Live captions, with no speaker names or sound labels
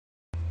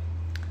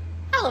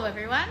Hello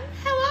everyone,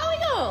 how are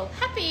we all?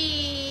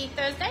 Happy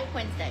Thursday?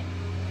 Wednesday.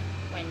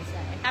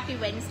 Happy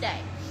Wednesday.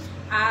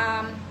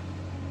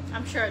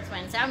 I'm sure it's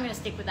Wednesday, I'm going to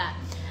stick with that.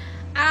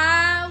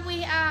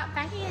 We are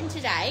back again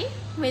today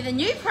with a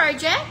new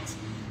project.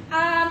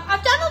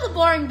 I've done all the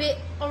boring bit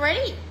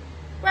already.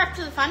 We're up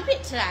to the fun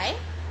bit today.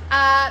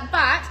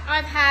 But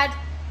I've had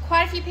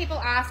quite a few people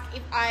ask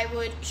if I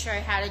would show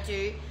how to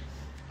do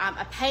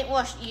a paint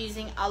wash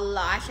using a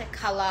lighter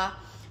colour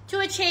to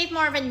achieve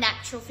more of a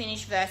natural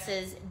finish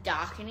versus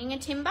darkening a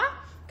timber.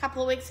 A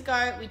couple of weeks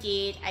ago we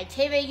did a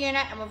TV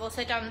unit, and we've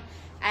also done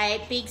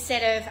a big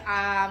set of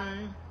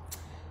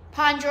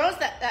pine drawers.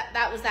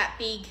 That was that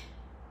big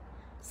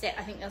set.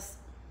 I think there's,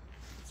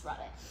 it's right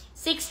there,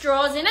 6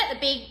 drawers in it, the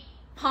big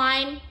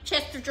pine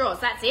chest of drawers,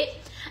 that's it.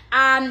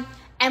 And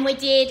we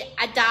did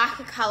a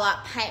darker colour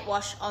paint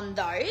wash on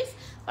those.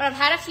 But I've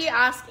had a few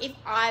ask if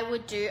I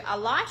would do a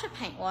lighter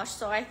paint wash,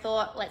 so I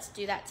thought let's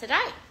do that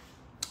today.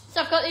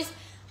 So I've got this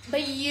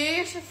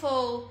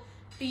beautiful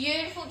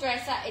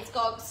dresser. It's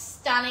got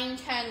stunning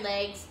turn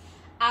legs.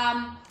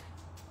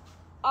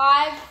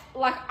 I've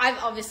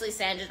obviously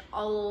sanded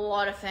a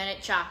lot of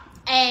furniture,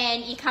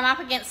 and you come up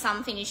against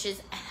some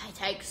finishes and they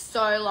take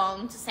so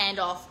long to sand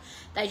off.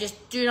 They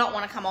just do not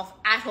want to come off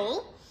at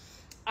all.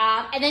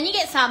 And then you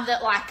get some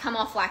that come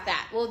off like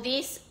that. Well,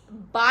 this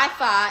by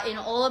far in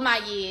all of my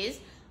years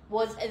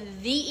was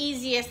the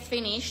easiest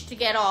finish to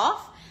get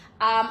off.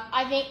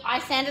 I think I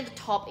sanded the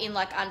top in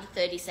under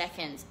 30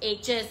 seconds.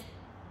 It just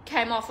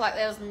came off like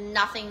there was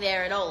nothing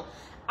there at all.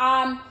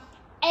 And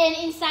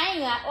in saying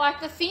that,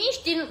 the finish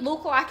didn't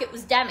look like it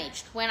was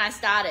damaged when I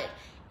started.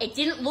 It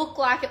didn't look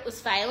like it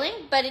was failing,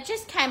 but it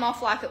just came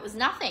off like it was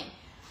nothing.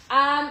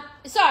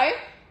 So,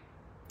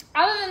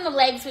 other than the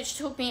legs, which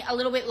took me a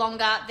little bit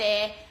longer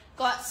there,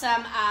 got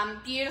some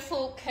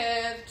beautiful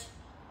carved,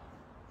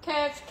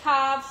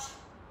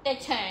 they're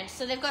turned,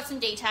 so they've got some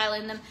detail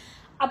in them.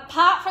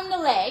 Apart from the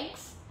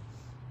legs,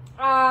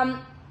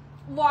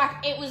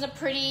 it was a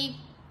pretty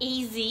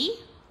easy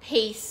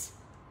piece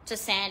to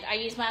sand. I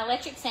used my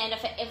electric sander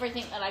for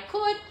everything that I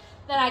could.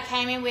 Then I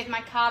came in with my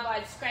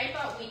carbide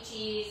scraper, which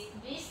is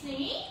this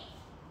thingy.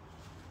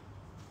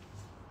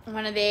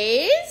 One of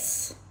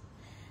these.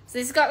 So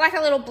this has got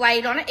a little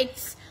blade on it.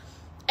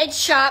 It's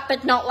sharp,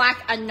 but not like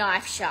a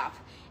knife sharp.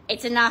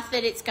 It's enough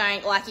that it's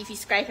going, if you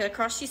scrape it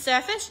across your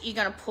surface, you're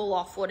going to pull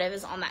off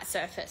whatever's on that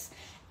surface.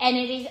 And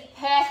it is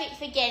perfect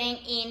for getting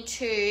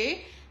into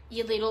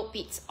your little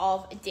bits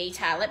of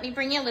detail. Let me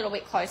bring you a little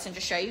bit closer and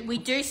just show you. We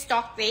do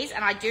stock these,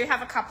 and I do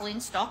have a couple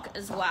in stock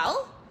as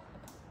well.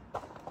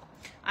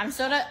 I'm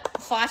sort of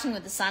fighting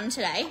with the sun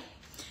today.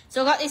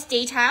 So I've got this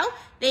detail.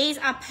 These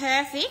are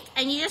perfect,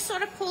 and you just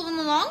sort of pull them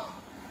along,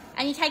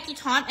 and you take your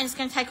time, and it's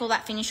going to take all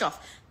that finish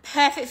off.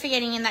 Perfect for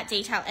getting in that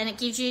detail, and it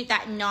gives you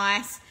that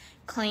nice,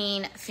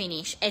 clean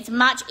finish. It's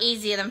much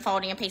easier than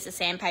folding a piece of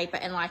sandpaper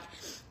and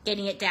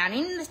getting it down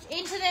into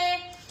there.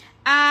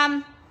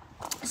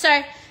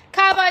 So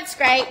carbide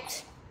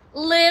scraped,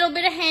 little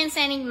bit of hand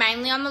sanding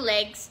mainly on the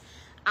legs,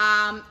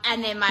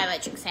 and then my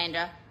electric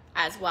sander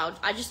as well.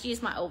 I just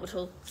used my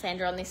orbital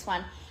sander on this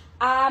one.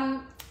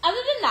 Other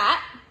than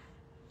that,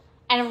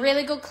 and a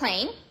really good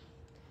clean,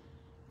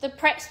 the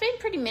prep's been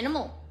pretty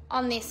minimal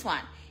on this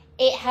one.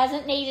 It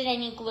hasn't needed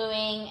any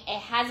gluing. It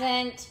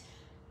hasn't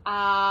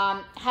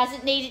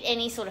needed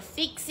any sort of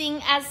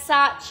fixing as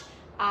such.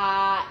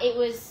 It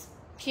was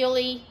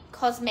purely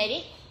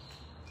cosmetic.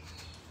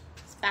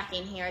 It's back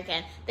in here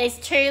again. There's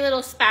 2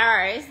 little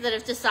sparrows that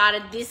have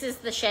decided this is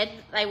the shed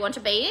they want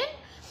to be in,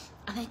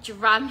 and they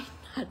drive me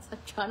nuts. I'm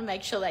trying to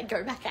make sure they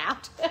go back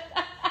out.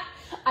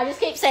 I just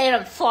keep seeing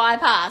them fly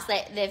past.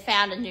 They've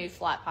found a new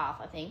flight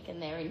path, I think,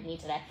 and they're in here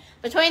today.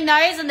 Between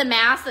those and the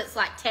mouse that's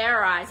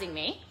terrorizing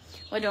me,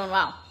 we're doing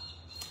well.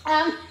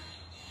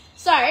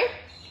 So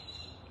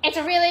it's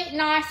a really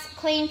nice,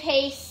 clean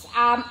piece.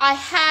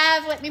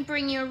 let me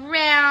bring you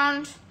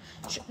around.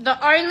 The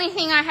only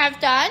thing I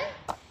have done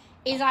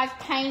is I've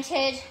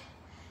painted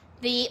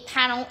the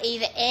panel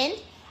either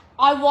end.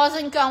 I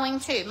wasn't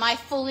going to. My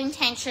full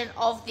intention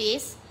of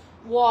this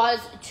was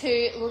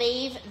to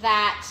leave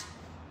that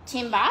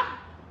timber.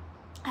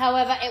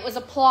 However, it was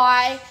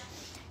apply.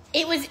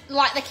 It was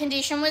like the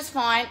condition was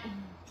fine.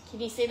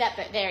 Can you see that?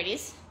 But there it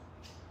is.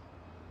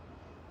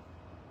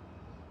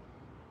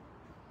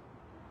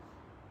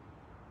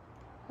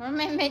 What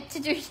am I meant to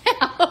do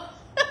now?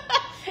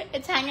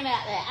 It's hanging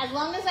out there. As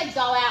long as they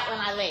go out when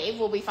I leave,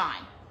 we'll be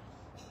fine.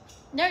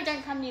 No,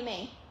 don't come near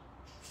me.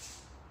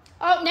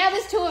 Oh, now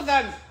there's two of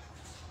them.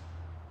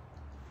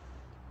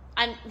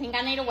 I think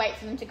I need to wait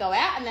for them to go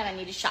out, and then I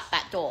need to shut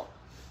that door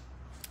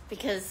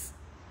because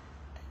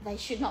they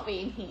should not be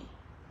in here.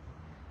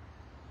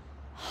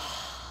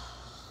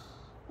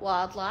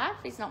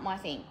 Wildlife is not my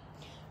thing.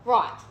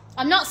 Right.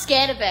 I'm not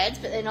scared of birds,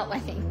 but they're not my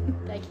thing.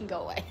 They can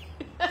go away.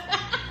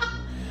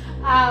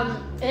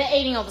 They're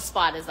eating all the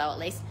spiders though, at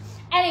least.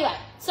 Anyway,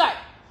 so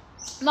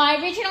my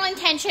original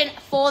intention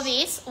for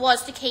this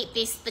was to keep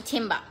this the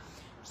timber,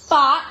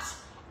 but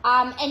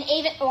and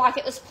even like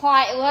it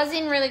was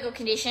in really good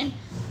condition,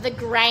 the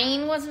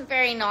grain wasn't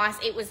very nice.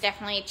 It was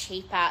definitely a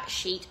cheaper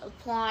sheet of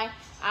ply.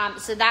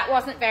 So that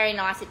wasn't very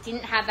nice. It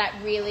didn't have that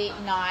really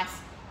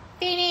nice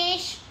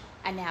finish.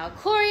 And now a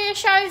courier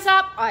shows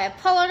up. I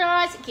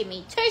apologise. Give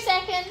me 2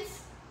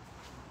 seconds.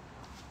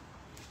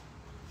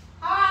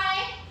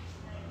 Hi.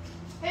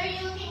 Who are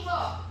you looking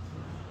for?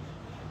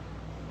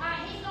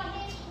 He's not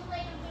here. You can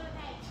leave him to the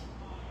page.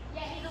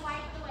 Yeah, he's away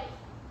for the week.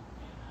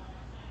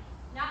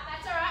 No,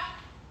 that's all right.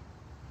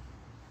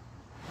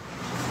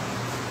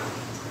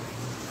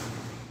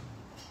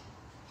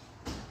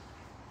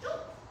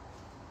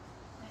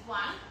 There's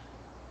one.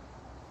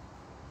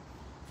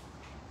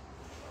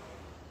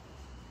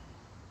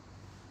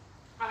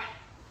 Okay.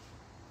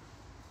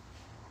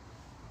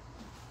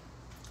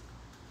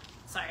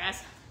 Sorry,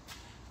 guys.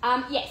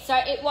 Yeah, so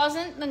it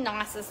wasn't the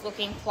nicest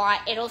looking ply.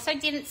 It also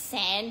didn't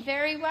sand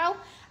very well.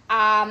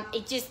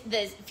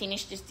 The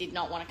finish just did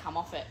not want to come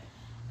off it.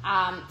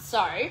 Hi,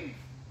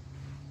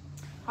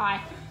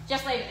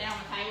 just leave it there on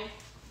the table.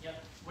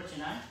 Yep. What's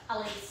your name?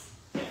 Elise.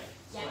 Yep.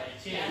 Yep.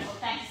 Cheers. Yeah, well,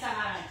 thank you so much.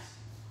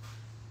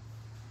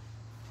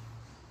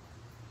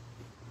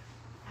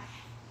 Thanks.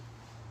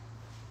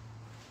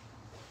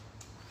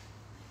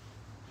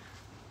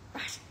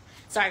 Right.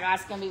 Sorry guys,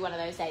 it's gonna be one of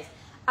those days.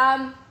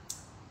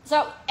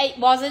 So it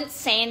wasn't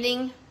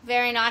sanding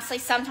very nicely.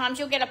 Sometimes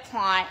you'll get a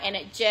ply and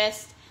it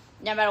just,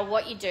 no matter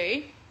what you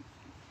do,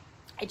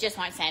 it just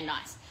won't sand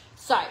nice.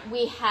 So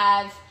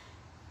I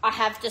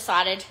have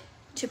decided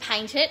to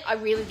paint it. I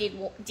really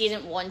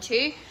didn't want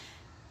to,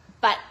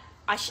 but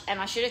I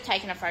should have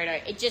taken a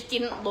photo. It just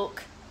didn't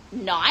look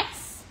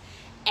nice,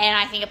 and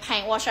I think a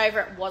paint wash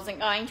over it wasn't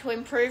going to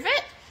improve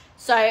it.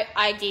 So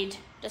I did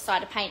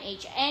decide to paint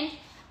each end.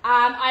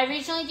 I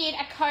originally did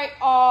a coat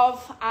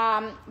of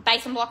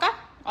base and blocker.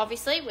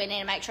 Obviously, we need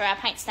to make sure our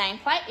paint's staying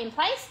in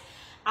place.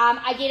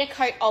 I did a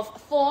coat of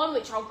fawn,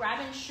 which I'll grab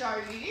and show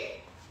you.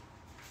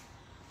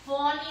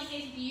 Fawn is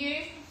this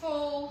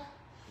beautiful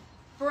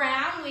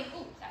brown with,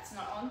 oh, that's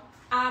not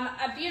on.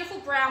 A beautiful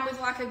brown with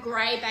like a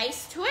grey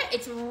base to it.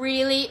 It's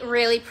really,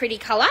 really pretty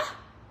colour.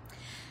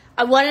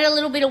 I wanted a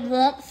little bit of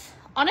warmth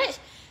on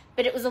it,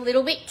 but it was a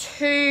little bit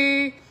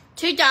too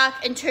dark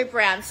and too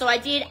brown. So I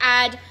did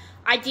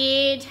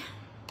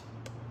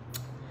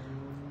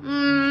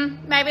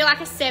maybe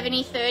like a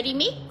 70-30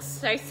 mix.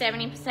 So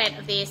 70%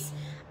 of this,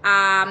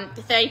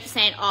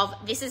 30% of,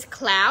 this is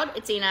cloud.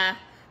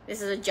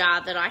 This is a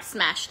jar that I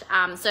smashed.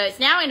 So it's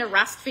now in a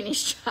rust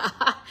finish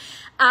jar.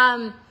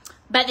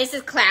 But this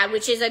is cloud,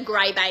 which is a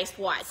grey based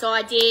white. So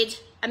I did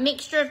a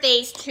mixture of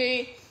these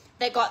two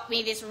that got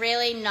me this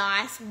really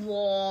nice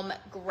warm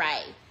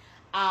grey,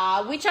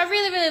 which I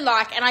really, really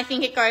like. And I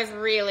think it goes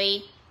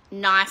really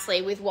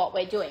nicely with what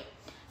we're doing.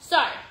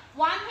 So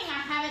one thing I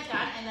haven't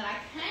done and that I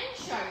can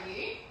show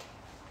you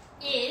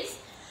is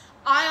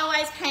I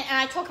always paint, and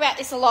I talk about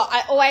this a lot,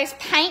 I always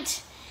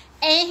paint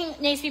anything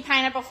that needs to be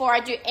painted before I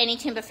do any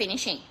timber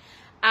finishing.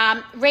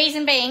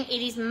 Reason being,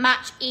 it is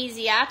much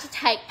easier to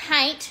take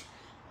paint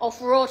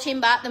off raw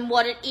timber than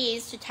what it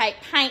is to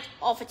take paint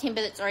off a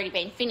timber that's already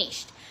been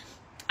finished.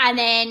 And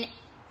then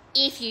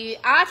if you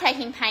are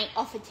taking paint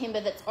off a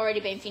timber that's already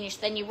been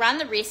finished, then you run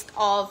the risk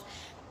of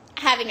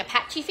having a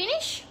patchy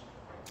finish.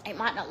 It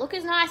might not look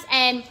as nice,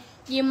 and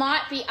you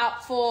might be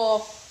up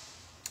for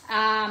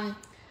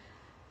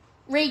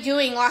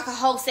redoing like a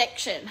whole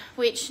section,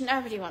 which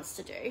nobody wants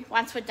to do.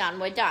 Once we're done,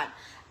 we're done.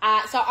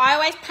 So I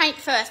always paint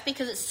first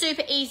because it's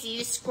super easy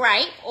to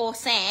scrape or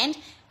sand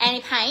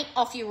any paint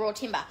off your raw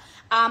timber.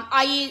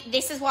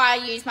 This is why I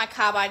use my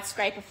carbide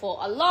scraper for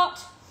a lot.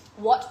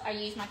 So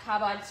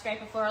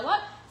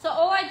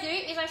all I do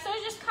is I sort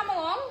of just come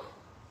along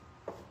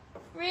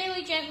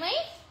really gently,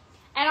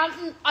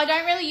 and I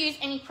don't really use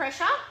any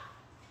pressure.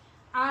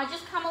 I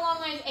just come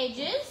along those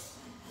edges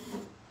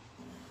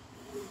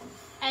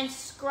and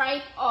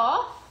scrape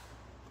off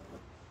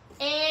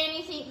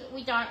anything that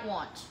we don't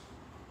want.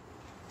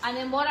 And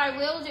then what I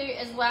will do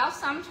as well,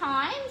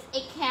 sometimes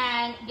it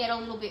can get a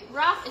little bit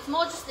rough. It's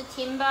more just the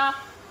timber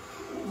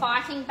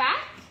fighting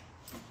back.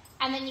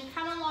 And then you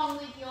come along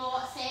with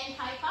your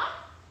sandpaper,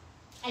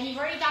 and you've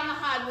already done the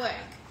hard work.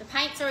 The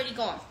paint's already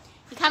gone.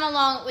 You come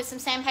along with some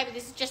sandpaper,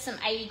 this is just some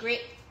 80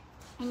 grit,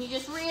 and you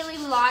just really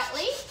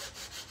lightly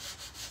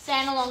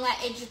sand along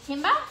that edge of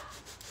timber.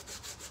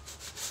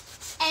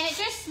 And it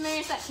just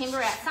smooths that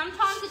timber out.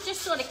 Sometimes it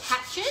just sort of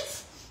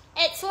catches.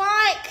 It's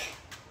like,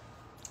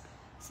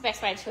 it's the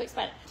best way to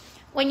explain it.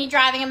 When you're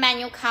driving a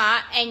manual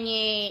car and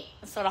you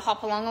sort of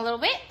hop along a little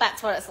bit,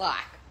 that's what it's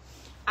like.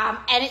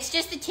 And it's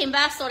just the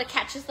timber sort of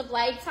catches the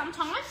blade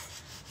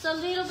sometimes. So a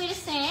little bit of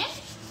sand,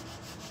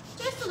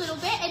 just a little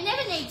bit. It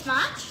never needs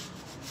much.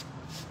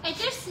 It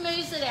just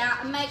smooths it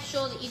out and makes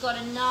sure that you've got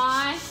a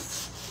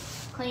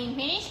nice, clean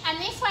finish. And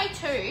this way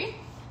too,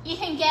 you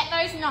can get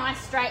those nice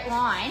straight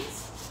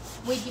lines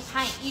with your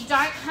paint. You don't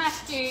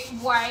have to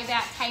worry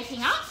about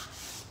taping up.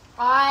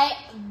 I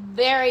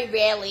very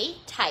rarely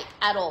tape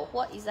at all.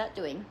 What is that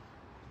doing?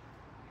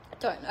 I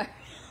don't know.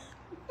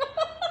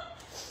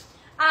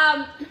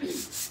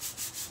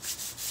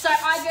 So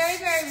I very,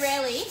 very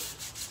rarely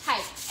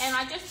tape, and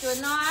I just do a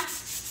nice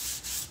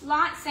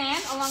light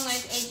sand along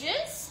those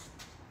edges.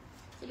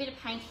 There's a bit of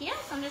paint here,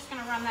 so I'm just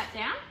going to run that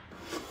down.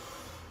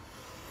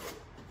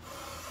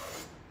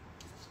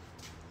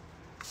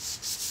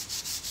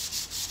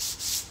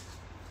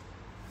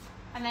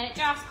 And then it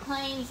just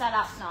cleans that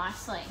up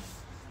nicely.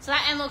 So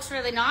that end looks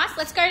really nice.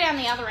 Let's go down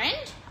the other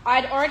end.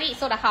 I'd already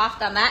sort of half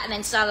done that and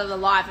then started the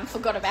live and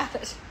forgot about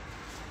it.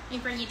 Let me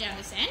bring you down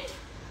this end.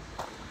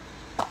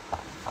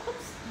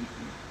 Oops.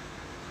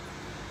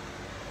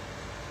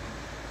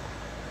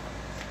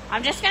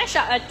 I'm just going to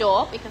shut that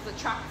door because the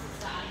trucks are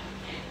starting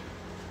again.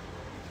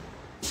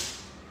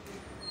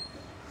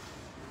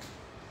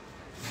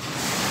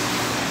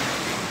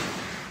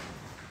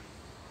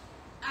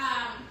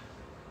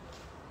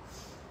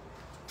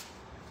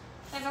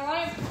 There's a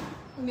lot of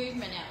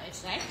movement out there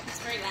today. It's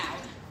very loud.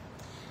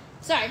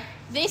 So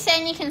this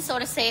end you can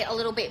sort of see it a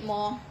little bit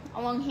more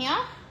along here.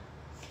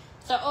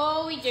 So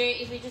all we do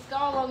is we just go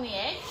along the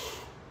edge.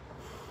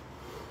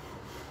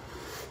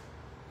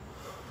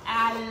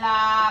 I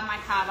love my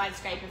carbide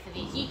scraper for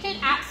this. You can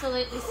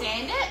absolutely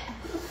sand it,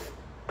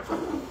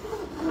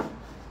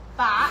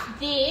 but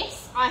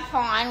this I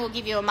find will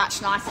give you a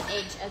much nicer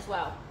edge as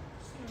well.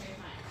 Just gonna move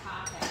my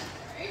carpet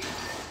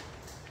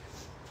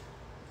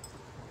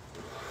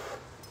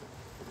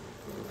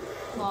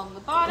through. Along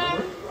the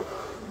bottom.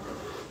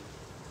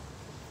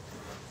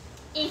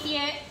 If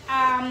your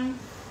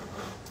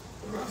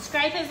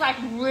scraper's like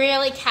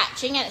really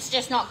catching and it's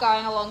just not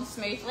going along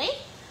smoothly,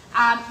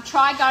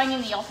 try going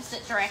in the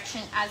opposite direction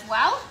as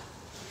well.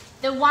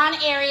 The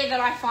one area that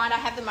I find I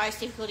have the most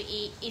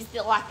difficulty is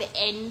the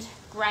end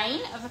grain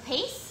of a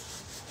piece.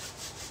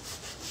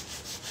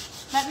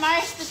 But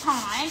most of the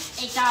time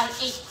it does,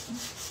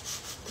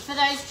 for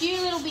those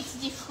few little bits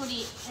of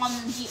difficulty on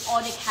the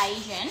odd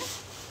occasion,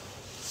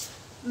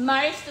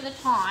 most of the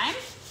time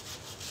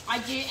I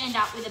do end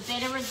up with a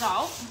better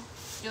result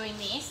doing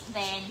this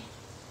than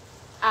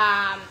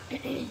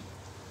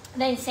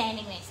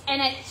sanding this,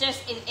 and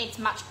it's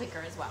much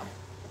quicker as well.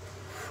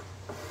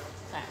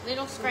 So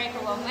little scrape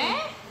along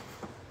there,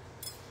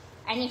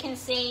 and you can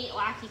see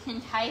like you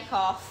can take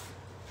off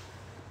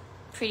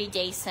pretty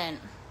decent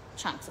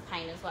chunks of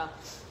paint as well.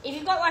 If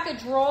you've got like a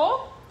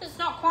drawer that's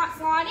not quite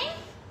sliding,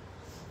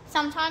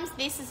 sometimes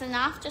this is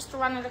enough just to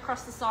run it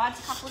across the sides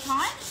a couple of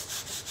times.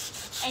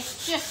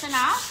 It's just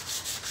enough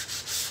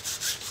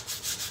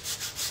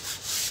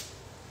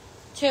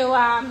to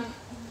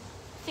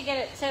get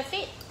it to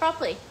fit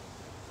properly.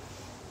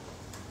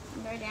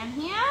 Go down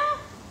here.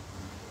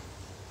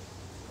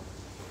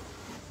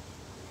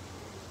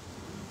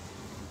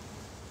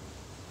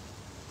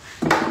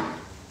 And I'll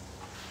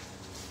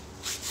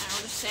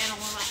just sand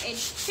along my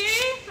edge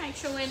too. Make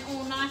sure we're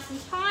all nice and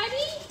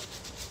tidy.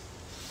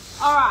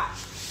 Alright,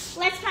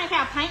 let's make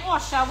our paint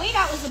wash, shall we?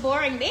 That was the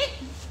boring bit.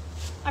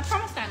 I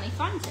promised only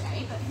fun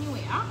today, but here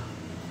we are.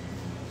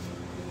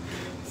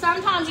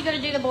 Sometimes you've got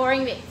to do the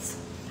boring bits.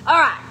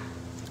 Alright,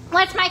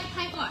 let's make a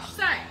paint wash.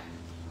 So,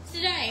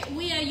 today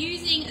we are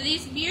using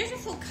this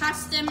beautiful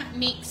custom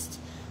mixed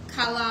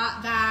colour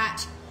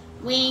that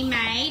we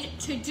made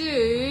to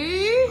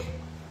do,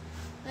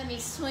 let me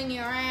swing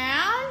you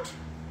around,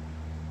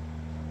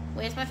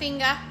 where's my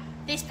finger,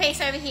 this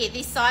piece over here,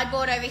 this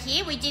sideboard over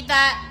here. We did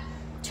that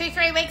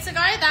 2-3 weeks ago.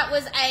 That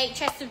was a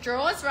chest of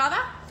drawers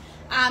rather,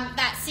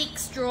 that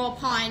 6-drawer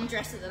pine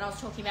dresser that I was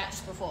talking about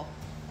just before.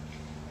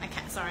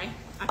 Okay, sorry,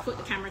 I put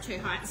the camera too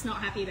high, it's not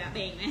happy about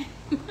being there.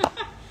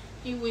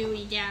 You wheel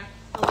you down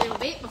a little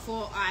bit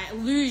before I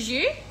lose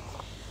you.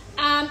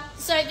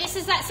 So this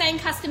is that same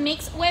custom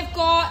mix. We've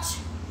got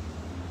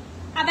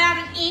about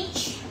an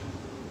inch,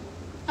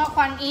 not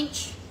quite an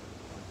inch,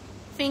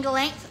 finger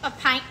length of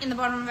paint in the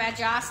bottom of our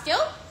jar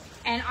still.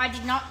 And I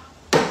did not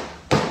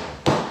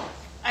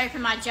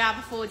open my jar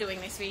before doing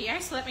this video,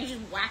 so let me just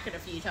whack it a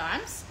few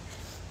times.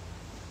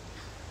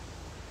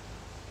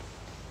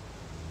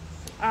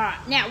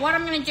 Alright, now what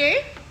I'm going to do,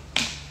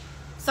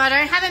 so I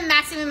don't have a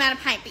massive amount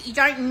of paint, but you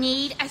don't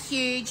need a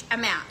huge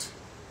amount.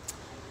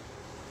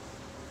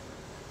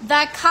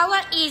 The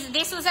colour is,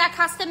 this was our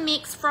custom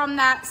mix from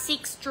that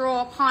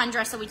 6-drawer pine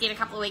dresser we did a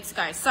couple of weeks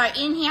ago. So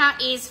in here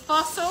is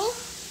Fossil,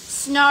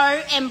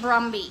 Snow and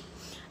Brumby.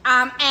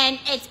 And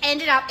it's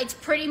ended up, it's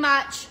pretty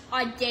much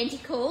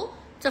identical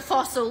to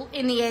Fossil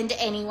in the end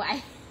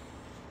anyway.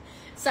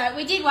 So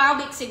we did well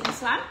mixing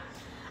this one.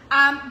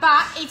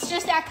 But it's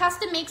just our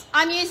custom mix.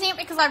 I'm using it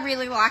because I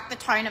really like the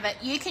tone of it.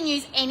 You can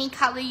use any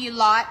colour you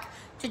like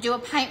to do a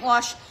paint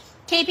wash.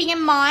 Keeping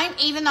in mind,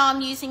 even though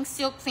I'm using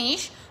silk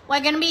finish, we're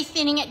going to be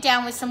thinning it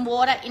down with some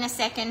water in a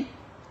second.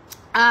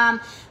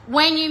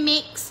 When you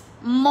mix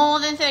more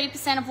than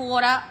 30% of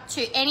water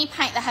to any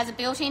paint that has a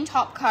built-in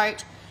top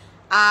coat,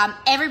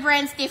 every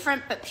brand's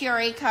different, but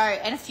Pureco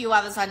and a few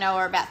others I know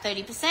are about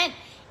 30%.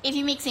 If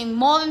you're mixing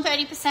more than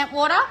 30%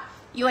 water,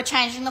 you are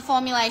changing the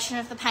formulation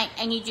of the paint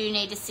and you do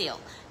need to seal.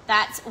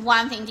 That's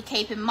one thing to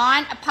keep in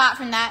mind. Apart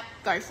from that,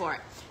 go for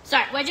it. So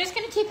we're just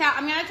going to tip out.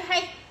 I'm going to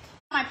take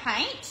my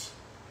paint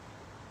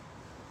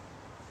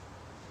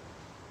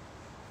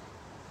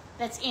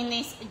that's in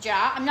this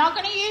jar. I'm not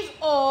going to use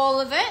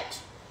all of it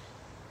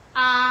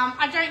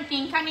I don't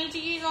think I need to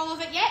use all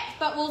of it yet,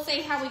 but we'll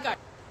see how we go.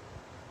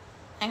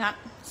 Hang on.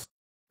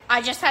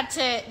 I just had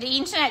to, the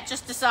internet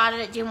just decided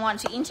it didn't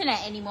want to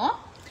internet anymore.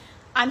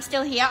 I'm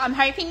still here. I'm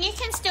hoping you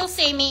can still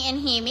see me and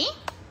hear me.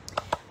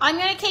 I'm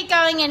going to keep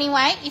going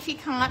anyway. If you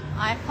can't,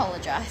 I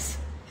apologise.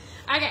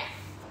 Okay,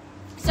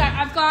 so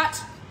I've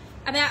got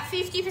about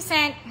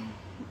 50%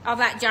 of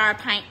that jar of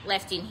paint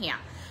left in here.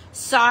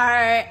 So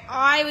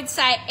I would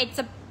say it's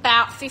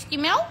about 50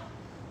 ml.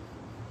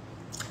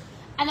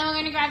 And then we're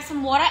going to grab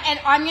some water, and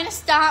I'm going to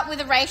start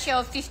with a ratio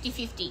of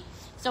 50-50.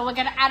 So we're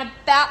going to add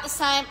about the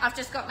same, I've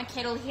just got my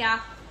kettle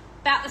here,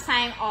 about the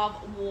same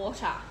of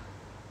water.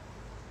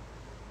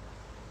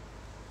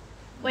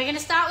 We're going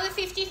to start with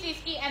a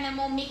 50-50, and then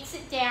we'll mix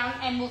it down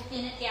and we'll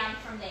thin it down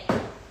from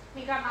there.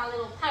 We got my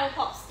little paddle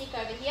pop stick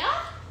over here.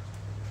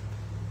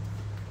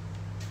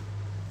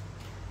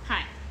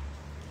 Okay,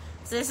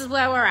 so this is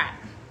where we're at.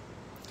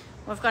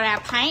 We've got our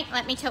paint.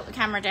 Let me tilt the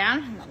camera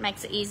down. That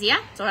makes it easier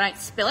so I don't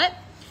spill it.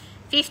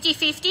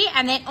 50-50,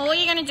 and then all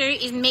you're going to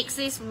do is mix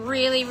this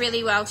really,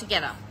 really well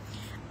together.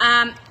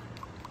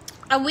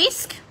 A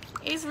whisk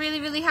is really,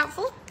 really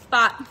helpful,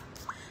 but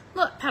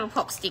look, paddle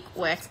pop stick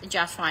works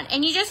just fine.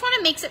 And you just want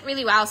to mix it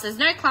really well so there's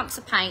no clumps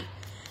of paint,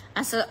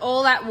 and so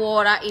all that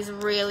water is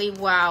really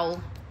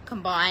well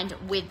combined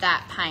with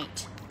that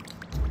paint.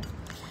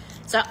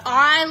 So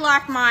I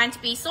like mine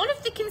to be sort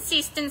of the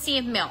consistency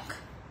of milk.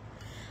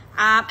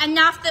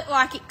 Enough that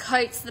like it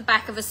coats the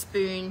back of a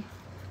spoon,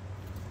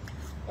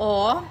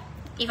 or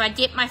if I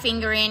dip my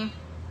finger in,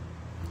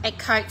 it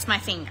coats my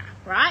finger,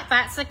 right?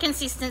 That's the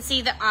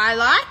consistency that I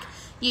like.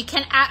 You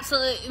can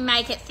absolutely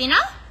make it thinner.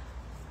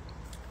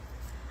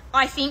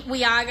 I think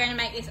we are going to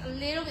make this a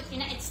little bit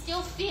thinner. It's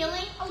still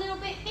feeling a little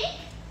bit thick.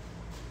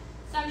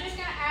 So I'm just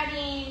going to add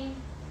in,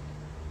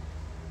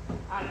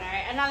 I don't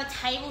know, another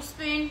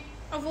tablespoon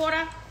of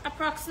water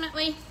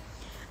approximately.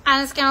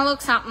 And it's going to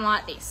look something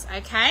like this,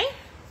 okay?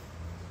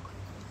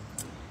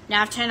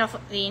 Now I've turned off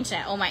the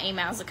internet, all my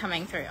emails are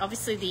coming through.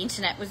 Obviously the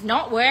internet was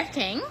not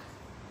working.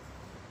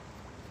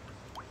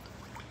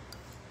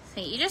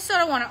 So you just sort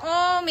of want it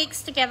all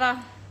mixed together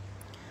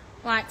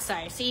like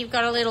so. So you've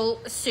got a little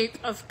soup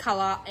of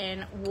colour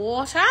and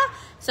water.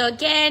 So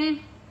again,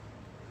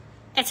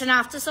 it's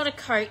enough to sort of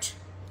coat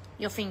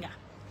your finger.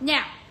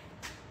 Now,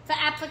 for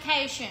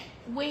application,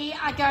 we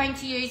are going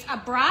to use a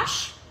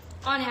brush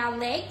on our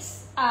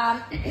legs.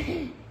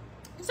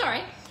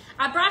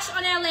 A brush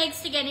on our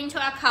legs to get into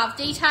our carved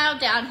detail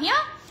down here.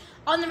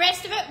 On the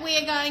rest of it, we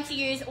are going to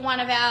use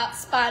one of our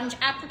sponge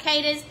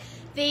applicators.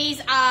 These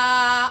are,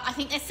 I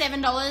think they're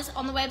 $7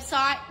 on the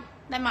website.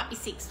 They might be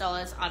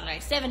 $6, I don't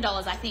know,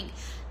 $7 I think.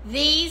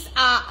 These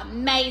are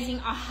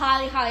amazing. I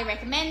highly, highly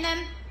recommend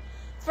them.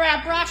 For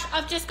our brush,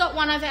 I've just got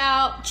one of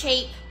our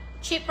cheap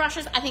chip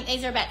brushes. I think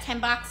these are about 10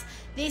 bucks.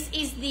 This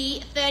is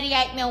the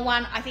 38mm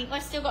one. I think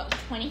we've still got the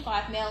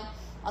 25mm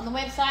on the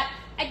website.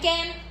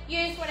 Again,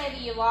 use whatever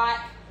you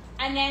like.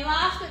 And then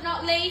last but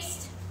not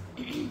least,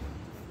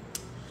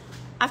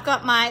 I've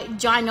got my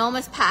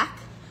ginormous pack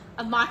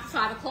of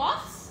microfiber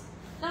cloths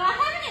that I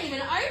haven't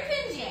even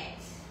opened yet.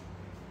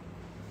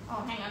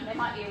 Oh, hang on, there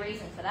might be a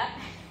reason for that.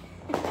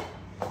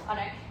 I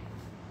don't.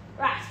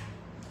 Right,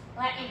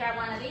 let me grab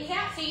one of these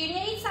out. So you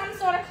need some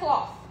sort of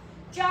cloth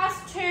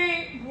just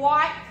to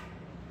wipe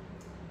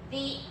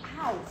the,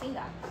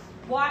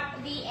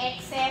 wipe the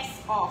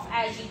excess off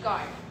as you go.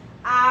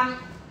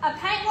 A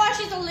paint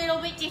wash is a little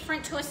bit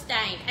different to a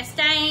stain. A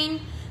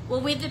stain, well,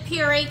 with the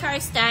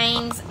Pureco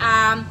stains,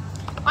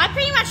 I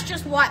pretty much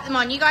just wipe them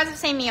on. You guys have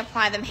seen me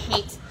apply them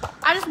heaps.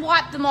 I just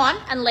wipe them on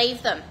and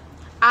leave them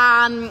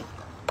and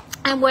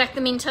work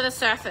them into the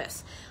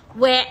surface.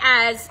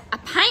 Whereas a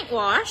paint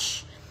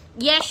wash,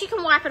 yes, you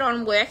can wipe it on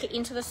and work it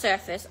into the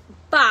surface,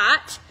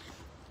 but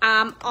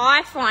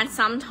I find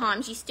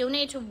sometimes you still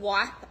need to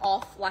wipe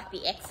off like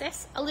the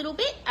excess a little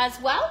bit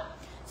as well.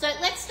 So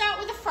let's start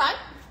with the front.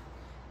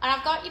 And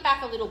I've got you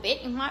back a little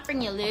bit. It might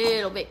bring you a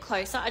little bit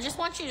closer. I just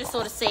want you to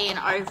sort of see an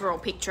overall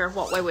picture of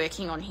what we're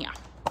working on here.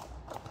 All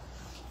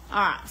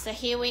right, so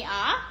here we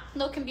are,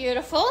 looking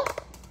beautiful.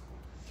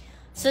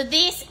 So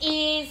this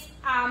is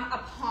a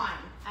pine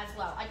as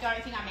well. I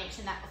don't think I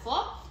mentioned that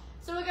before.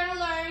 So we're going to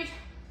load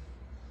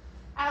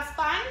our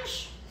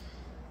sponge.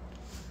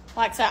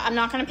 Like so. I'm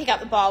not going to pick up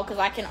the bowl because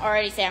I can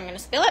already see I'm going to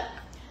spill it.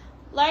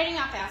 Loading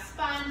up our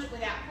sponge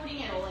without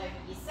putting it all over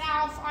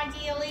yourself,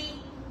 ideally.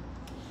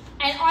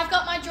 And I've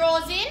got my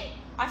drawers in.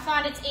 I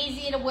find it's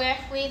easier to work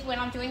with when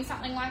I'm doing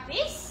something like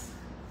this.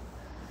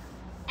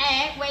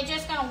 And we're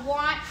just going to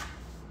wipe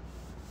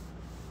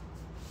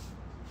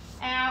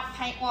our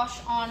paint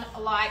wash on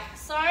like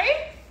so.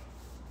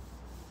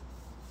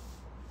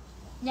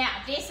 Now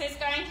this is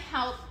going to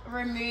help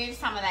remove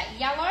some of that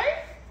yellow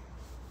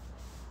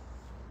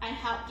and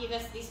help give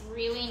us this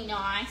really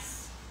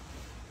nice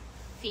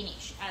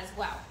finish as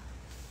well.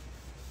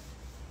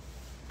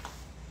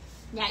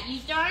 Now, you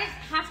don't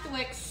have to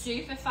work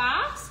super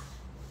fast,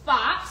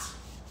 but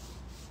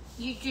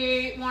you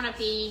do want to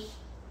be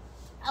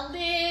a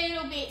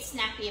little bit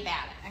snappy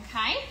about it,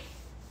 okay?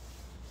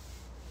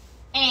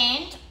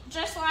 And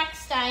just like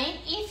staying,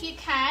 if you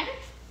can,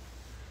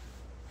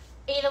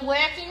 either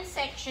work in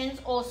sections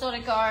or sort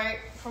of go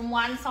from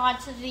one side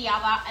to the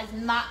other as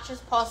much as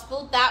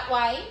possible. That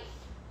way,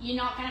 you're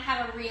not going to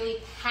have a really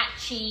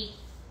patchy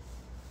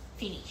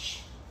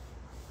finish.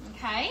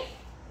 Okay?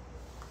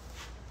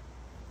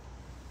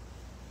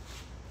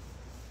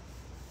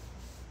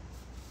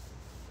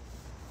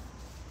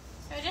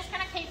 So we're just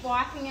going to keep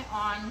wiping it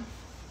on,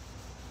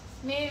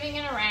 moving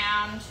it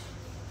around,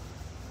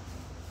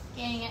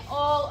 getting it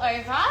all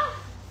over.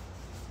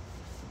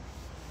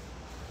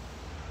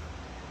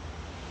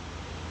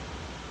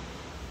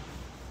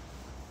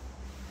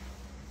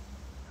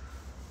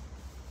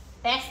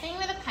 Best thing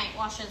with a paint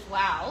wash as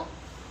well,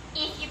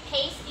 if your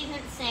piece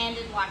isn't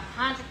sanded like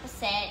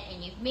 100%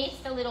 and you've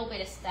missed a little bit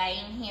of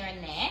stain here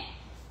and there,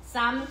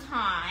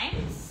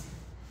 sometimes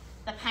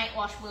the paint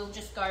wash will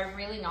just go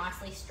really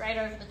nicely straight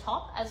over the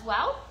top as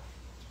well,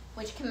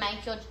 which can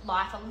make your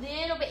life a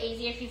little bit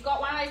easier. If you've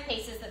got one of those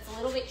pieces that's a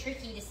little bit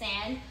tricky to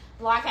sand,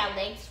 like our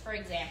legs for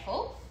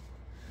example,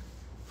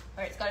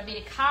 where it's got a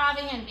bit of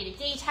carving and a bit of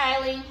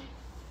detailing,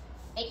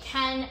 it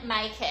can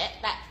make it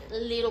that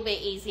little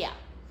bit easier.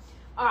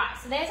 All right,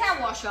 so there's our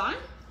wash on.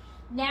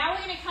 Now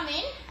we're going to come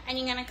in, and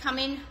you're going to come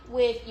in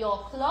with your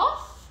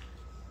cloth,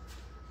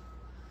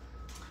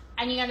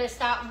 and you're going to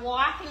start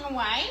wiping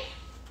away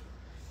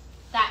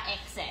that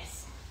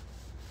excess.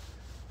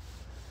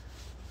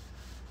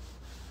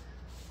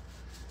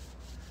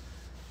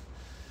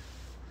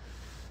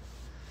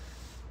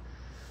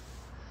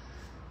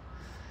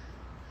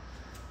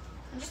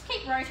 And just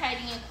keep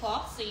rotating your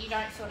cloth so you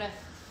don't sort of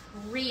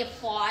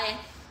reapply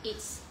it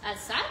as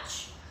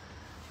such.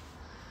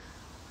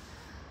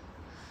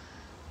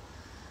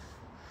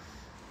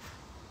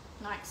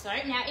 Like so.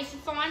 Now if you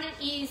find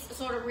it is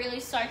sort of really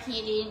soaking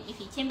it in,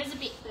 if your timber's a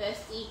bit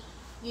thirsty,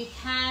 you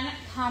can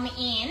come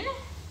in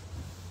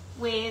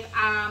with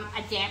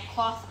a damp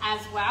cloth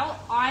as well.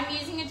 I'm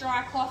using a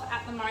dry cloth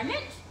at the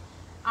moment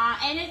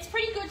and it's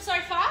pretty good so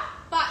far,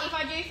 but if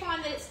I do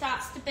find that it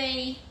starts to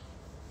be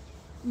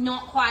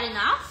not quite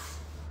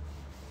enough,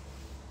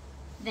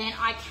 then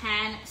I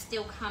can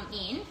still come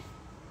in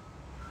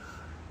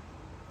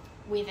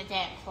with a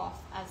damp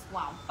cloth as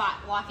well, but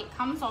like it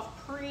comes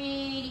off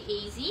pretty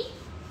easy.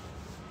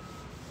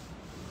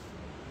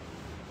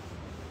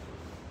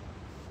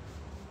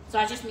 So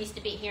I just missed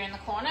a bit here in the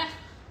corner,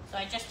 so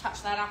I just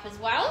touched that up as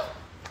well.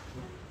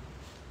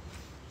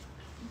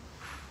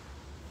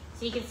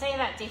 So you can see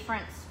that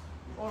difference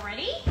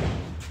already.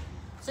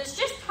 So it's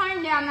just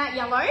toned down that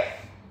yellow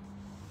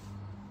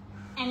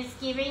and it's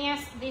giving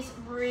us this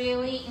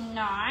really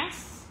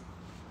nice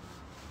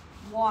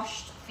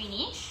washed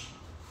finish,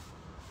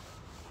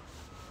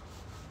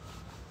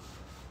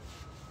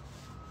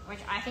 which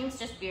I think is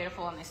just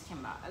beautiful on this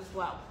timber as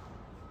well.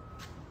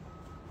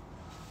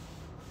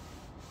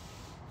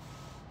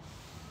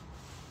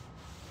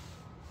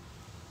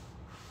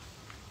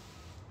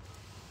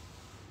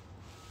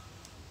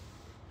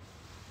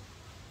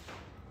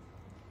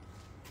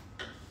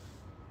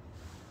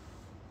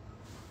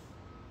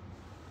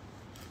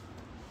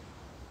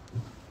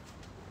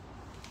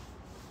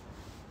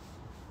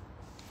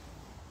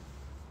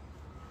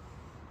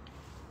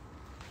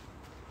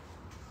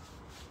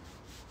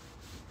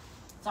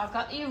 So I've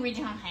got the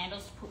original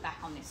handles to put back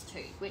on this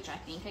too, which I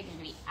think are going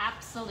to be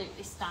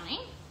absolutely stunning.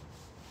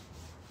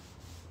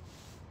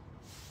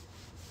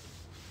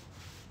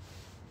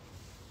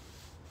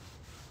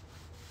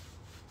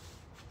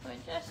 So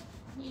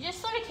you just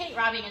sort of keep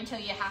rubbing until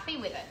you're happy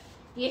with it.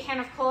 You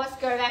can of course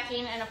go back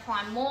in and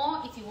apply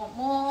more if you want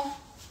more.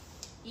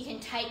 You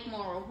can take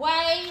more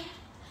away.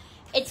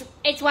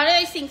 It's one of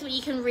those things where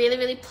you can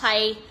really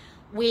play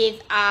with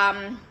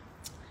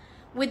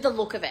the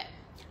look of it.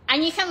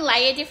 And you can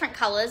layer different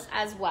colours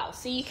as well.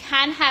 So you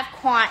can have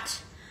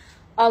quite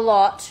a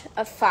lot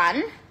of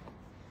fun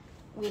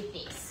with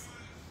this.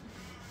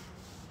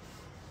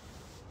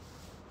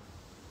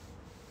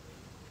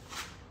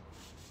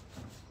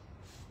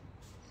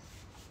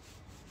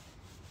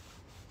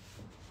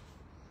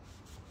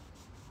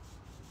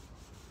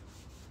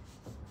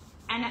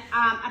 And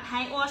a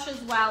paint wash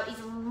as well is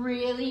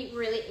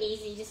really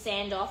easy to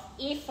sand off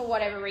if for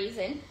whatever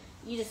reason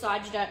you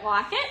decide you don't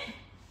like it.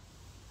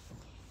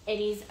 It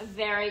is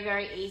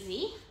very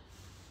easy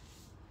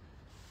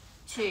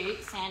to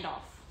sand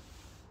off.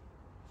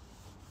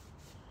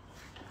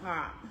 All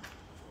right.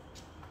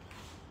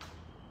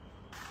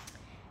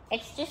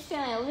 It's just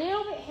feeling a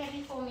little bit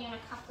heavy for me on a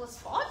couple of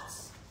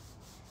spots.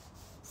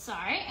 So,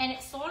 and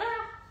it's sort of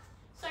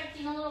soaked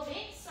in a little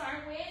bit. So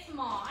where's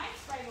my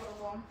spray bottle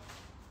gone?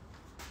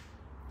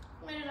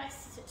 Where did I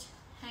sit?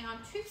 Hang on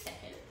 2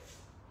 seconds.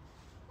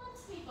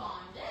 Let's me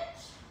find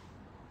it.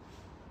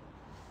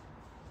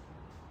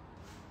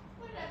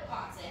 Where did I put?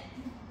 Oh, it's there.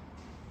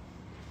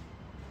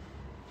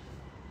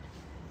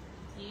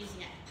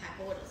 Using it to pack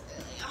orders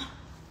earlier.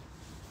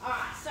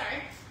 Alright, so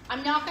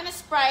I'm not going to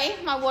spray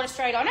my water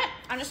straight on it.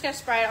 I'm just going to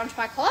spray it onto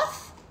my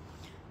cloth.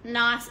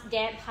 Nice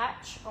damp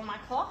patch on my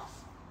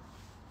cloth.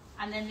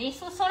 And then this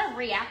will sort of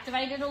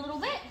reactivate it a little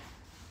bit.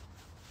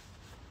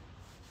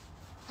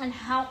 and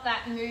help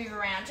that move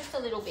around just a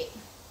little bit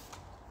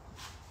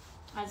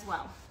as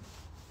well.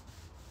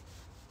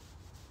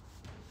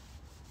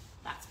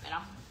 That's better.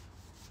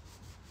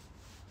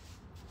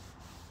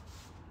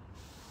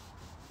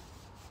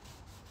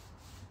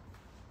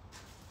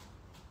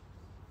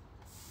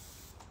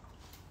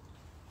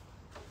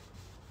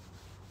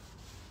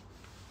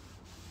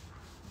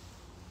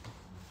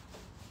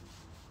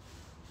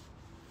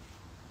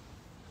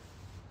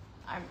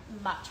 I'm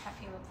much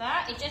happier with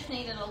that. It just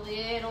needed a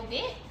little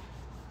bit.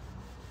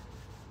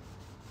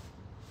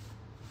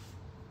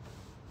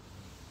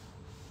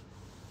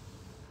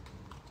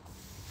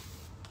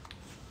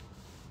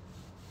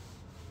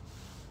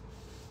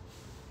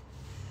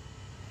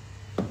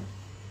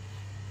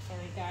 There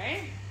we go.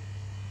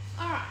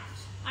 All right,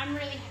 I'm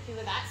really happy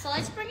with that. So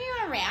let's bring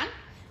it around.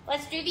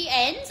 Let's do the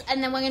ends,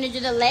 and then we're going to do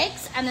the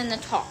legs and then the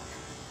top.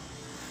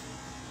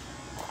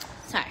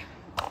 So,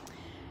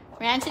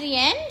 round to the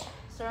end.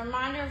 So a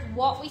reminder of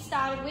what we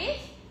started with.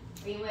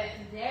 We were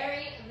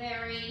very,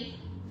 very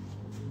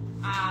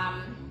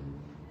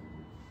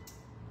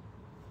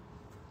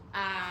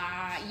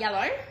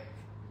yellow.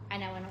 I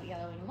know we're not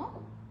yellow anymore.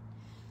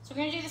 So we're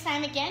going to do the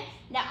same again.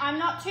 Now, I'm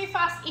not too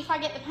fussed if I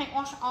get the paint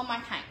wash on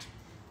my paint.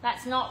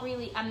 That's not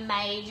really a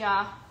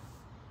major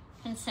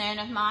concern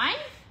of mine.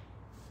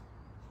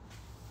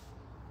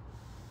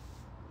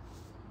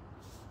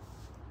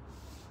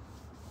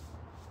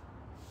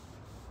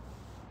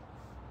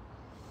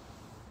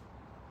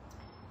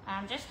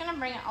 I'm just going to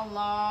bring it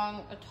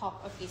along the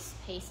top of this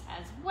piece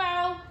as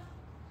well.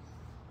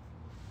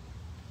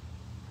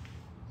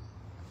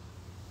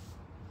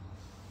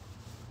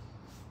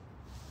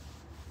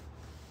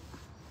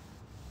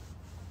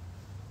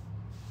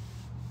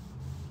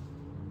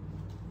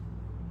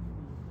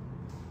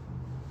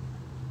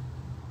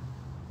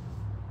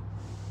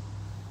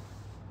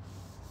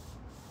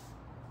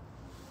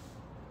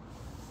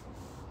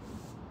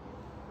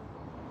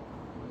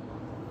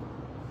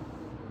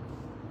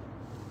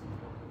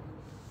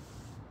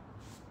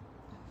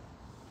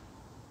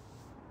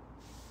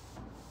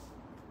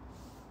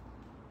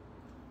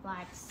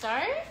 Like so.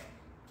 I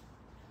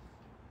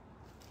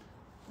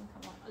think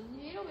I want a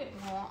little bit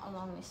more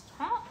along this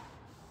top.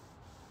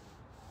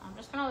 I'm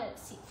just going to let it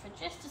sit for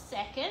just a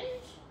second.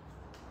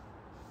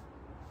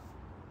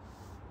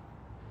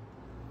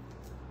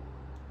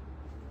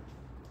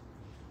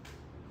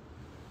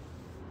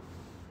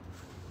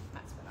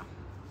 That's better.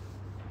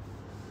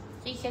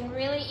 So you can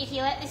really, if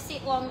you let this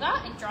sit longer,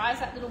 it dries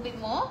that little bit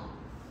more.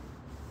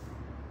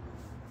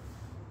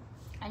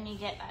 And you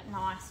get that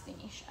nice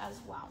finish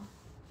as well.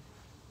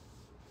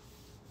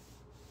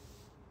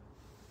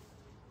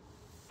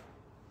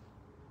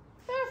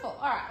 Beautiful.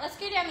 All right, let's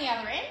go down the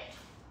other end.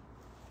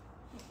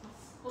 Get my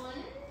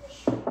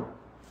sponge.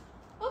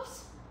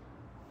 Oops.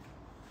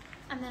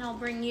 And then I'll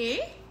bring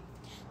you.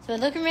 So we're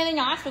looking really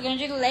nice. We're going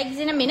to do the legs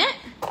in a minute.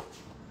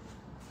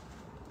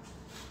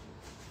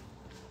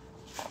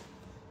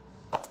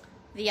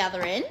 The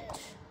other end.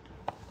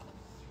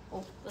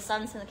 Oh, the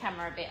sun's in the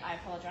camera a bit. I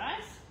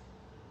apologise.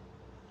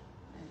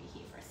 I'll be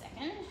here for a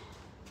second.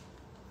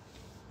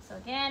 So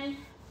again,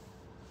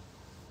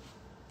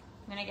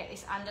 I'm going to get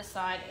this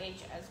underside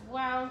edge as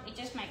well. It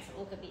just makes it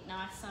look a bit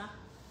nicer.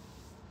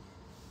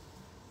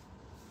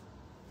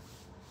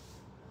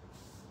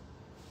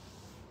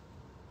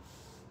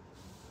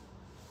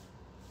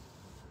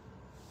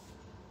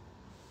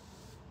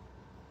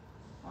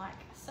 Like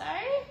so.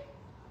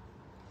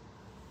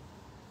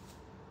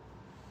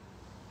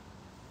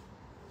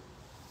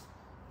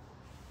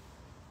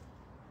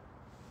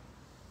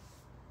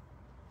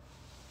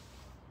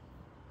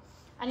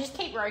 And just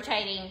keep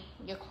rotating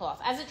your cloth.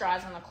 As it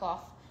dries on the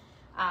cloth,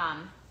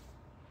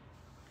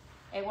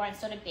 it won't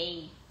sort of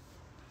be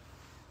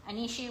an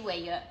issue where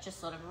you're just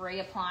sort of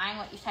reapplying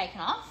what you've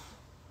taken off.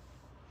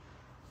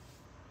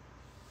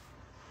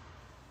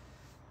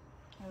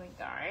 Here we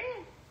go.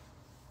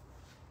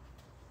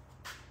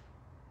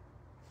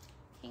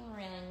 Looking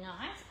really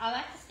nice. I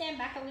like to stand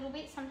back a little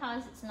bit.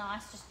 Sometimes it's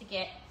nice just to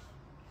get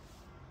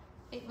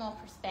a bit more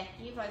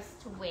perspective as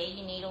to where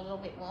you need a little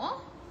bit more.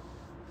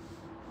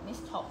 This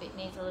top bit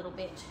needs a little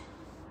bit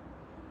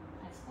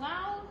as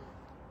well.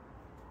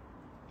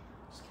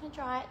 Just going to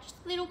dry it just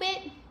a little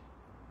bit. And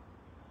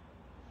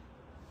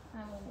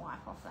then we'll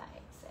wipe off that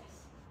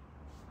excess.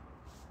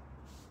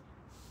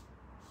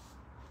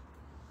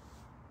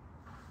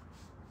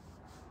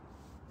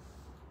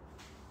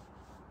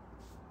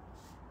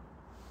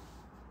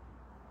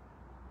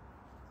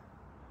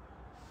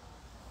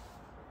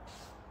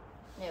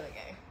 There we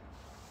go.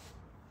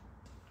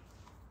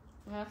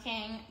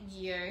 Looking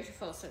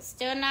beautiful. So it's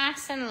still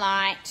nice and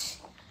light,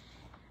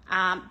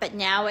 but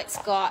now it's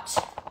got,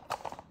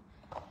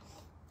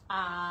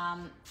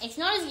 it's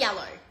not as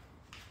yellow.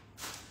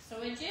 So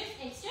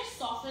it's just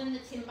softened the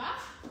timber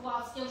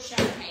while still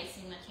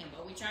showcasing the timber,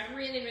 which I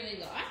really, really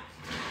like.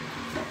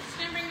 I'm just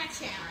going to bring my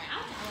chair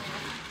out and we're going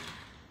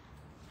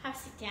to have a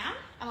sit down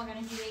and we're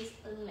going to do these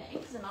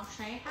legs, and I'll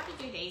show you how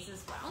to do these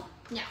as well.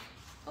 Now,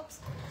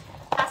 oops,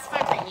 that's if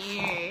I bring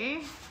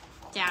you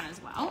down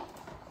as well.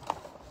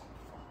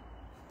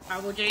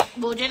 Alright,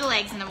 we'll do the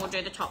legs and then we'll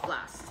do the top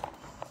last.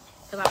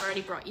 Because I've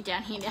already brought you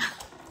down here now.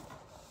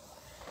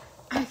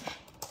 Okay.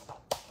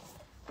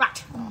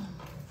 Right.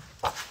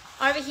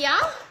 Over here,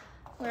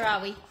 where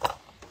are we?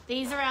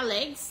 These are our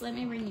legs. Let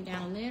me bring you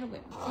down a little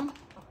bit more.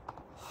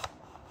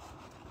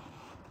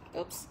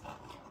 Oops.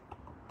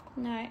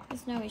 No,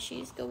 there's no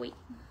issues. Go wait.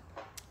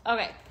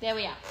 Okay, there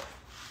we are.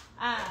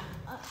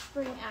 Let's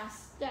bring our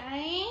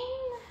stain.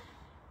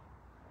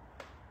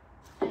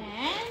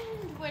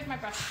 And where'd my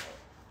brush go?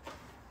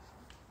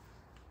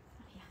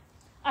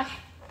 Okay.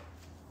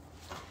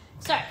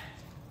 So,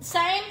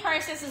 same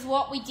process as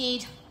what we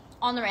did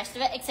on the rest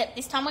of it, except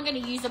this time we're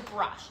going to use a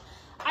brush.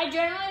 I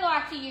generally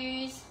like to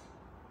use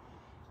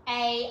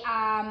a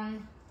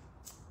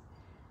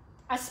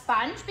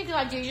sponge because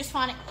I do just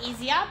find it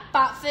easier,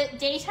 but for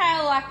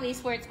detail like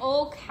this where it's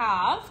all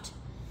carved,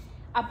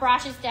 a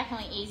brush is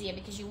definitely easier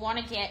because you want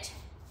to get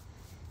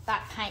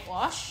that paint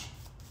wash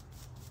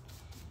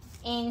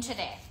into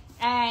there.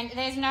 And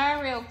there's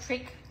no real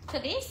trick to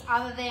this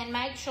other than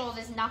make sure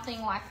there's nothing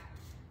like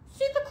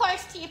super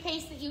close to your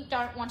piece that you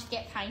don't want to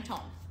get paint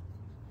on,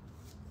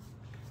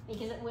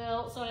 because it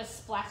will sort of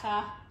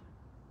splatter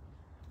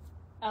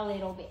a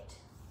little bit,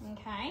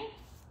 okay?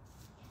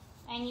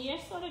 And you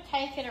just sort of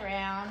take it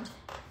around.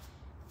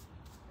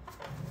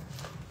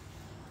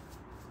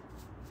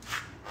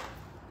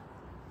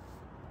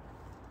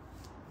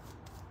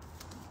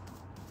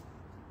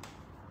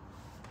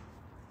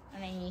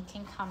 And then you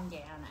can come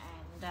down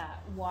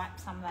and wipe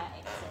some of that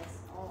excess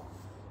off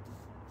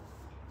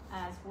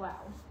as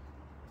well.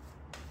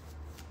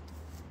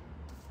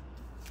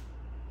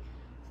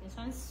 This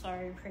one's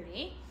so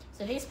pretty.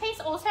 So this piece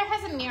also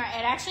has a mirror.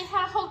 It actually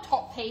had a whole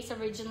top piece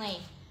originally,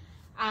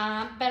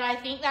 but I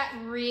think that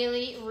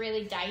really,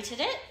 really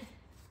dated it.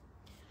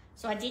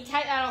 So I did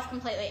take that off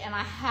completely, and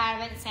I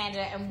haven't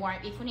sanded it and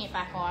won't be putting it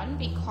back on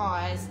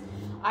because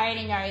I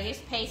already know this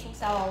piece will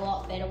sell a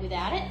lot better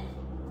without it.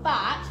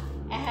 But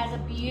it has a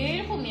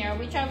beautiful mirror,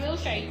 which I will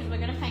show you because we're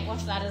going to paint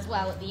wash that as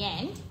well at the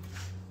end.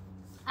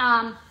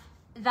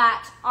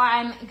 That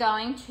I'm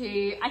going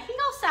to, I think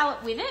I'll sell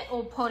it with it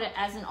or put it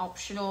as an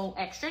optional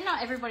extra.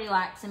 Not everybody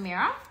likes a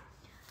mirror,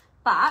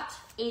 but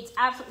it's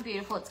absolutely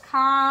beautiful. It's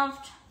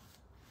carved.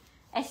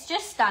 It's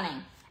just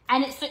stunning.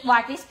 And it's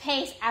like this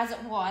piece as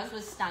it was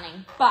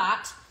stunning,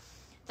 but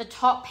the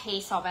top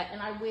piece of it, and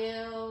I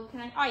will,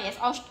 oh yes,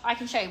 I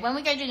can show you. When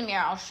we go do the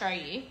mirror, I'll show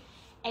you.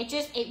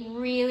 It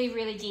really,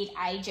 really did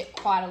age it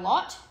quite a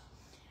lot.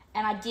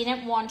 And I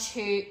didn't want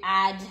to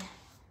add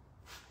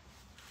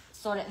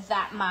sort of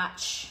that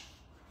much.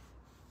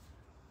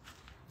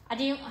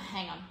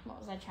 Hang on, what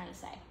was I trying to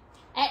say?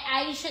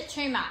 It aged it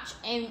too much.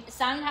 And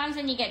sometimes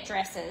when you get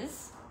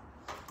dresses,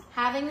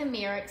 having the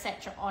mirror,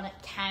 etc. on it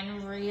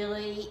can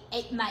really,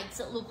 it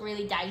makes it look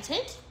really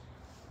dated.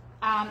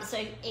 So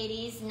it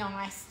is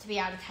nice to be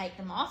able to take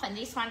them off. And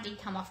this one did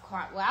come off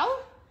quite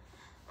well.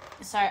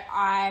 So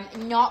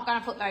I'm not going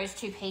to put those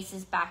two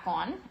pieces back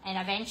on, and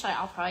eventually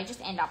I'll probably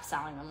just end up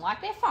selling them. Like,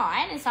 they're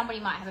fine, and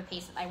somebody might have a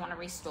piece that they want to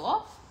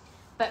restore.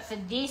 But for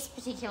this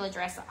particular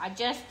dress, I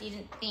just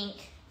didn't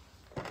think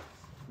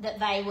that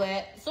they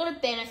were sort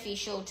of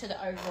beneficial to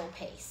the overall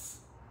piece.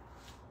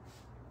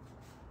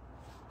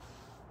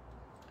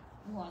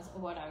 Was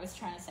what I was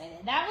trying to say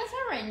there. That was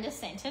a horrendous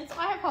sentence.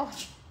 I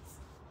apologize.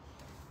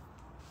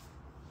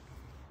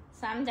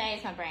 Some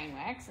days my brain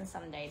works and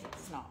some days it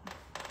does not.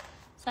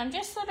 So I'm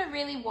just sort of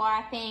really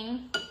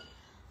wiping.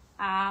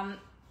 I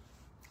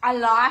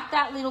like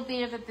that little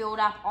bit of a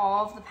build-up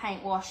of the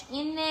paint wash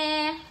in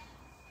there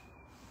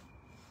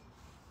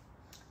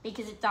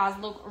because it does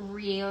look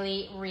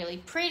really, really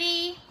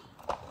pretty.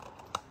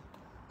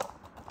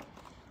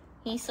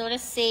 You sort of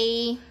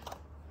see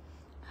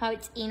how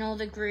it's in all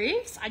the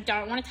grooves. I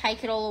don't want to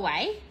take it all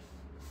away.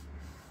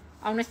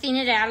 I want to thin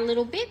it out a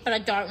little bit, but I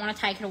don't want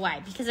to take it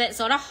away because it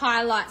sort of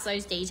highlights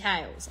those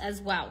details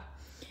as well.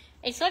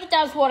 It sort of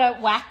does what a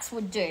wax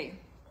would do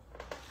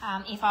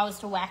if I was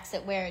to wax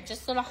it, where it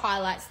just sort of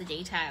highlights the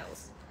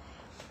details.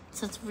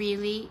 So it's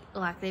really,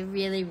 like, they're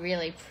really,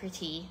 really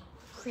pretty,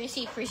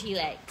 pretty, pretty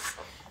legs.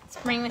 Let's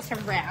bring this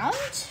around.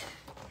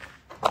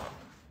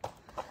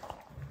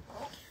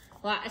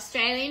 Well,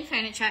 Australian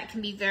furniture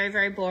can be very,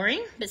 very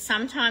boring, but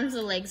sometimes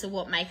the legs are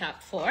what make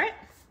up for it.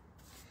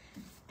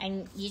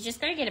 And you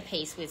just got to get a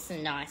piece with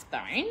some nice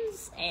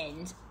bones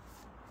and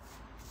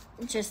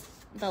just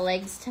the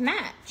legs to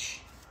match.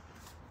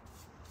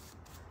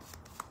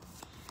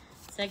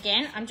 So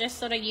again, I'm just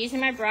sort of using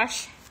my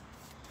brush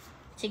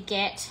to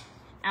get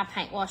our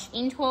paint wash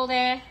into all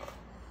there.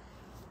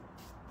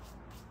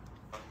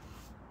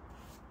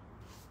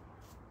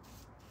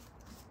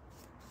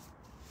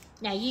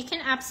 Now you can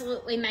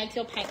absolutely make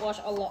your paint wash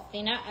a lot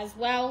thinner as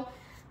well,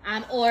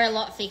 or a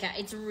lot thicker.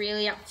 It's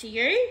really up to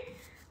you.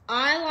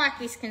 I like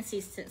this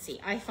consistency.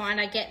 I find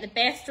I get the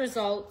best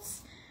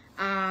results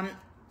time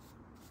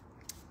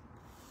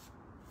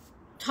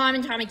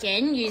and time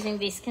again using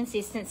this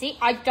consistency.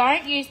 I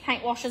don't use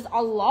paint washes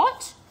a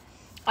lot.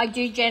 I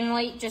do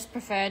generally just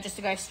prefer just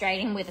to go straight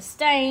in with a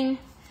stain,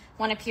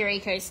 one of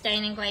Pureco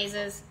staining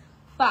glazes,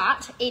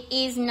 but it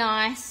is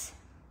nice.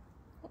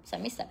 Oops, I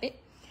missed that bit.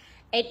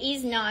 It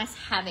is nice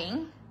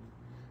having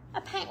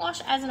a paint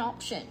wash as an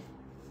option.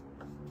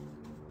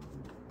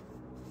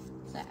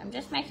 So I'm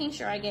just making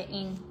sure I get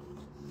in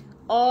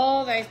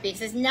all those bits.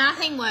 There's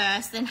nothing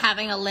worse than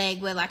having a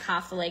leg where like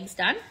half the leg's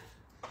done.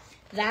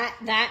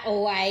 That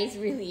always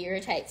really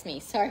irritates me.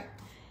 So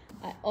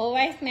I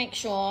always make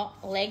sure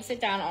legs are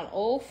done on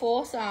all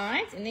 4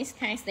 sides. In this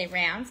case, they're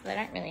round, so they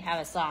don't really have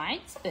a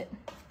sides, but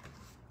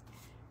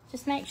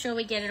just make sure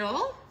we get it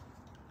all.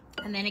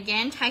 And then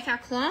again, take our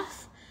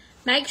cloth.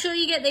 Make sure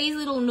you get these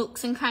little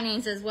nooks and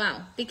crannies as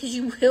well, because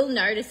you will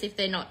notice if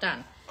they're not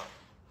done.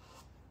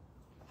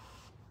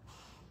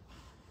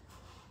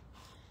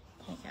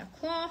 Take our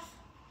cloth.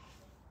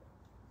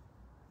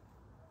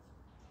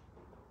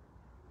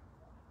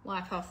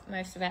 Wipe off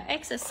most of our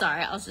excess.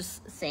 Sorry, I was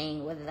just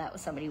seeing whether that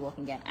was somebody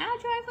walking down our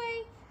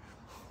driveway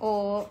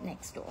or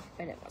next door,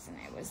 but it wasn't.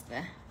 It was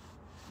the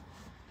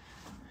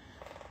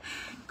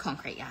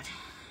concrete yard.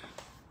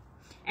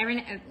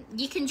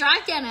 You can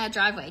drive down our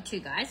driveway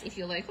too, guys, if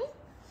you're local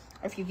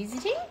or if you're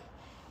visiting.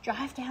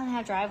 Drive down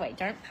our driveway.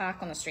 Don't park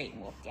on the street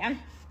and walk down.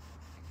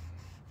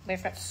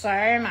 We've got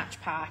so much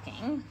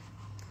parking.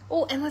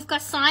 Oh, and we've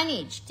got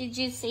signage. Did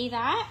you see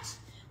that?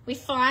 We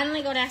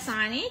finally got our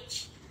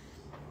signage.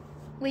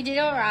 We did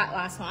all right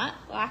last month.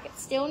 Like,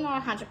 it's still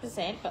not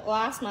 100%, but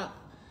last month,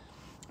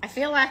 I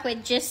feel like we're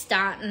just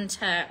starting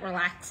to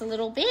relax a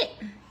little bit.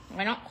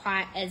 We're not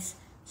quite as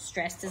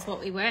stressed as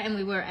what we were, and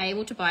we were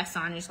able to buy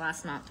signage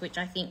last month, which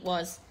I think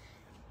was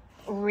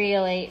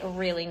really,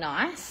 really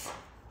nice.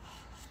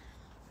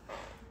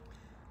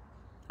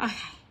 Okay,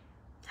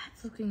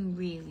 that's looking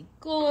really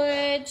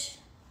good.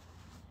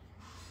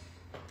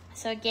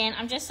 So again,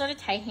 I'm just sort of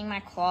taking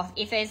my cloth.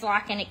 If there's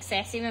like an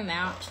excessive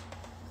amount,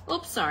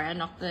 oops, sorry, I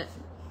knocked the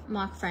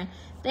microphone.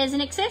 There's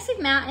an excessive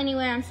amount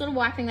anywhere, I'm sort of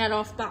wiping that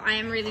off, but I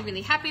am really,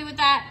 really happy with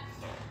that.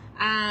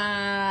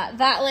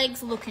 That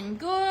leg's looking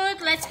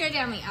good. Let's go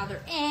down the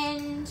other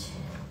end.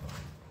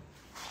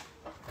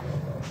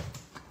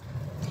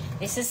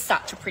 This is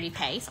such a pretty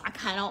piece. I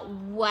cannot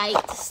wait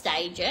to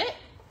stage it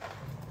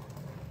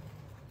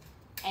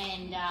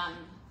and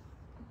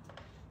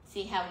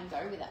see how we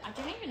go with it. I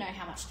don't even know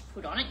how much to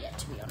put on it yet,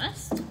 to be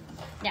honest.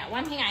 Now,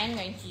 one thing I am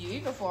going to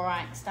do before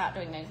I start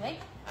doing those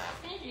legs,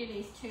 I'm going to do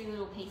these 2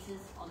 little pieces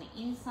on the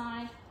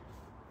inside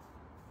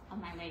on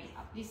my legs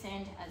up this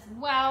end as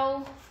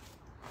well.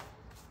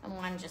 And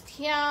one just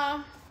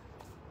here.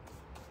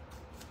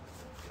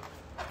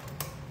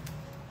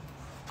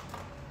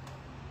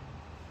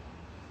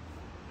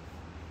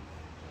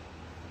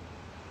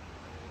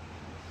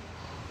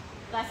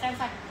 That sounds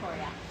like a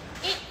courier.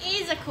 It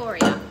is a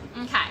courier.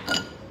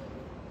 Okay.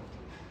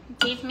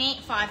 Give me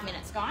 5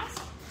 minutes, guys.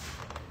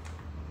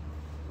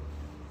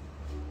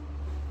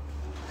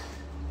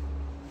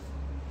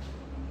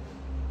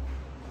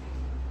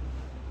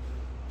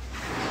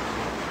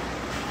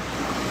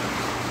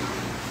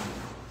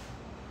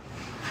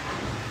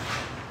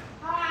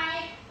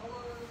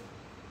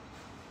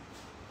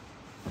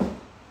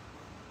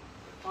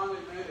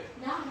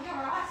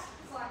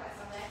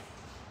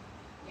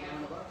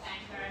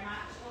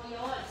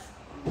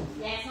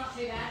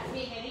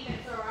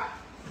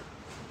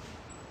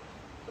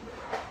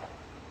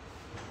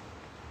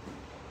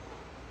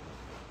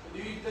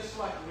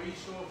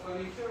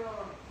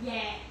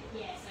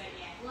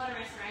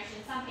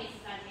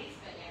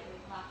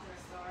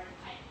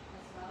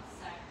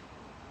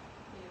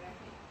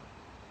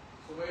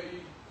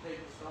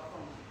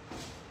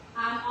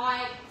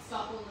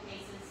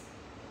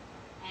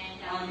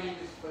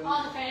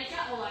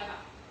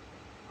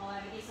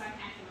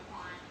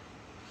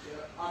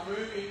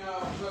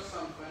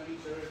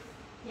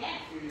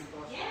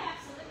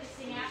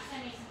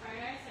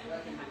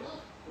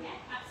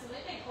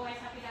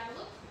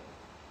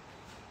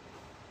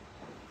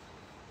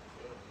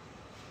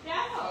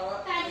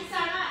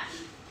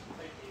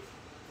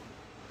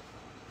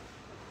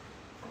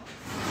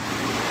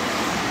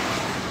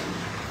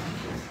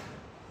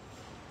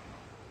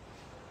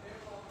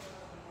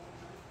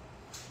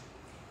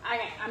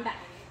 I'm back.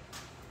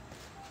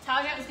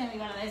 Told you it was going to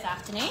be one of those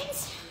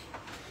afternoons.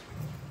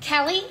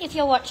 Callie, if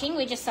you're watching,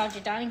 we just sold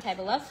your dining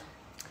table, love.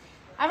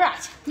 All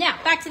right, now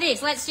back to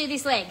this. Let's do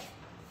this leg.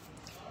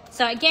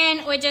 So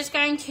again, we're just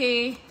going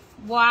to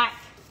wipe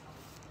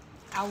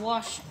our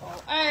wash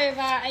all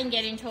over and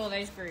get into all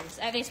those grooves.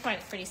 At this point,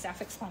 it's pretty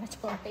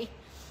self-explanatory,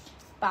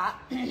 but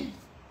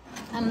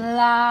I'm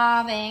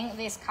loving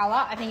this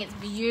color. I think it's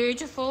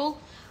beautiful.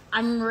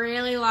 I'm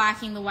really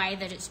liking the way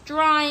that it's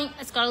drying.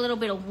 It's got a little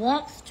bit of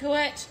warmth to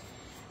it,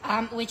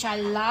 which I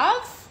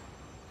love.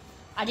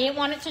 I didn't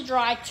want it to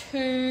dry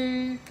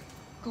too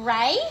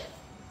grey,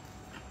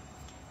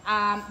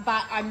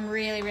 but I'm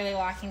really, really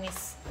liking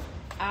this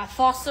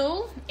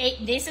Fossil.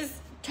 This has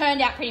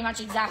turned out pretty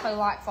much exactly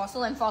like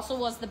Fossil, and Fossil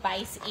was the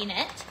base in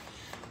it.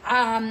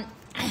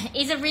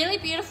 It's a really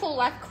beautiful,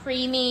 like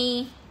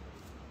creamy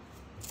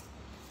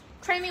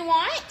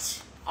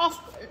white.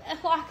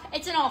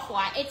 It's an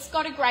off-white. It's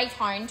got a grey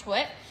tone to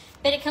it.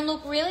 but it can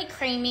look really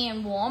creamy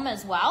and warm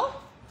as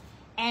well.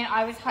 And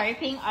I was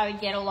hoping I would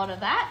get a lot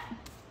of that.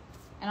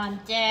 And I'm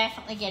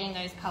definitely getting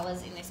those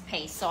colors in this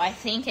piece. So I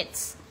think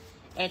it's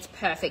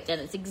perfect,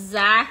 and it's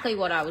exactly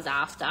what I was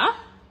after.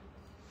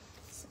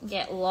 So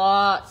get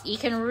lots. You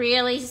can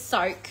really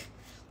soak,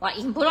 like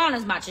you can put on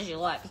as much as you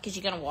like because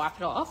you're going to wipe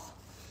it off.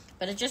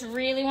 But I just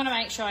really want to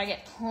make sure I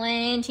get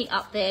plenty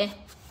up there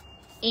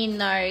in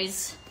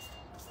those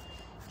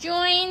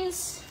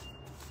joins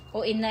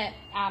or in the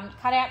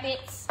cutout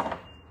bits.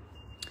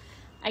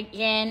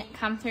 Again,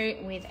 come through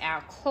with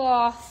our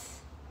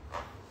cloth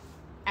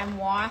and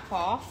wipe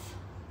off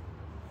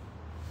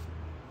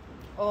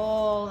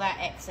all that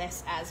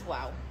excess as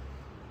well.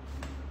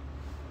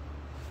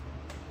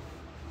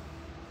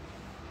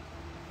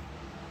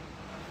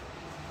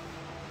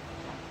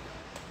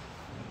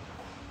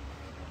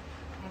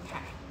 Okay.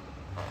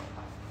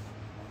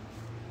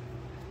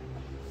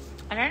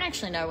 I don't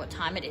actually know what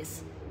time it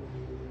is.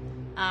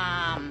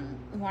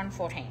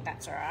 1:14,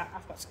 that's all right.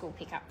 I've got school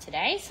pickup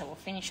today, so we'll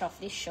finish off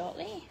this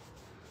shortly.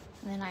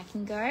 And then I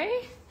can go.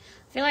 I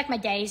feel like my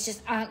days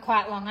just aren't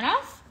quite long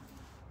enough.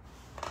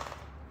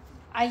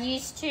 I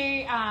used to,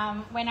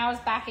 when I was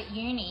back at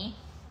uni,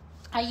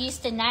 I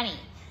used to nanny.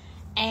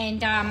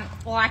 And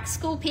like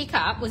school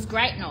pickup was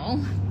great and all,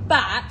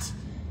 but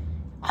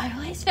I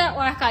always felt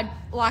like I'd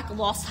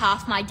lost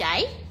half my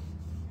day.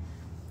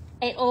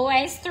 It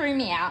always threw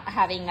me out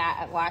having that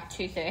at like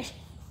 2:30.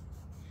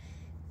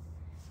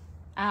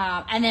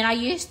 And then I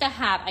used to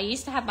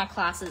have my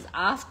classes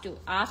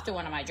after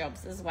one of my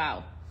jobs as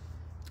well.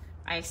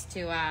 I used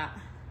to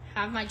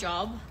have my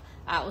job.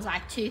 It was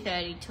like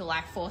 2:30 till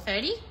like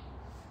 4:30,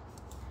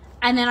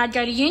 and then I'd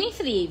go to uni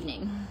for the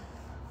evening.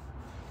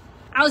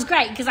 I was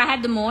great because I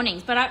had the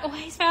mornings, but I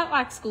always felt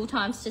like school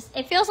times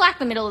it feels like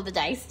the middle of the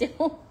day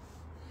still.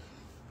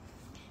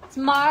 It's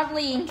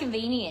mildly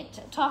inconvenient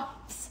at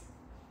times.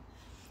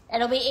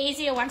 It'll be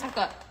easier once I've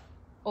got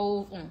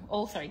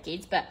all 3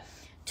 kids, but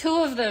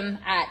 2 of them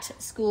at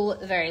school at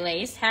the very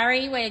least.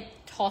 Harry, we're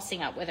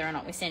tossing up whether or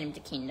not we send him to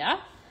kinder.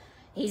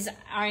 He's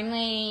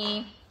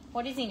only,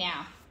 what is he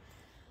now?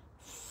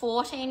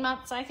 14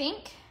 months, I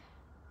think.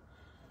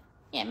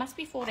 Yeah, it must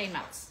be 14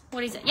 months.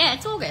 What is it? Yeah,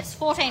 it's August,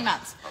 14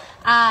 months.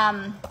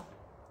 Yeah,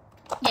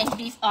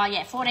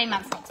 14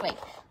 months next week.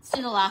 Let's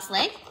do the last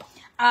leg.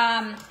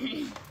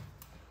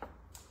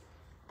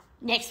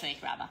 Next week,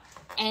 rather.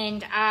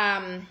 And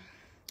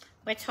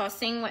we're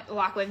tossing,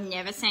 like we've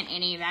never sent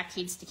any of our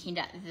kids to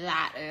kinder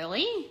that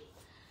early.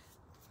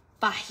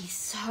 But he's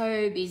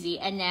so busy,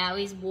 and now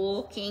he's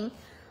walking.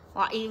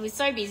 Like, he was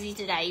so busy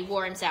today, he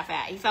wore himself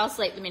out. He fell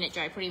asleep the minute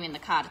Joe put him in the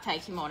car to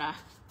take him on a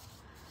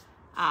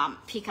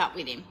pick up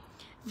with him.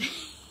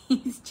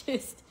 He's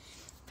just,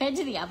 compared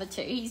to the other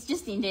 2, he's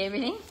just into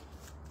everything.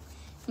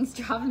 He's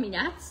driving me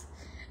nuts.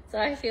 So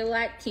I feel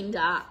like kinder,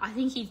 I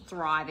think he'd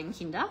thrive in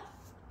kinder.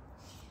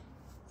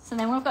 So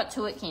then we've got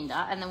 2 at kinder,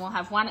 and then we'll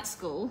have 1 at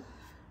school.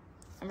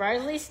 And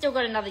Rosalie's still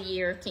got another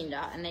year of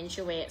kinder, and then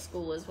she'll be at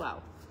school as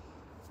well.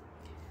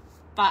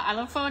 But I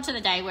look forward to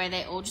the day where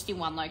they're all just in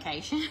one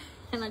location,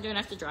 and I don't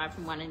have to drive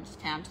from one end of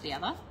town to the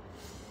other.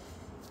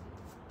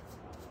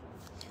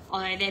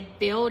 Although they're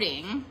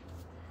building,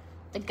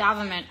 the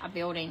government are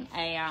building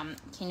a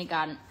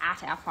kindergarten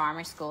at our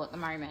primary school at the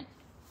moment.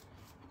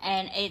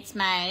 And it's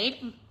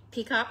made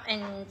pick up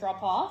and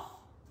drop off.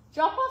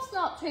 Drop off's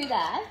not too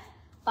bad,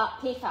 but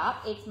pick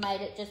up, it's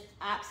made it just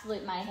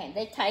absolute mayhem.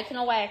 They've taken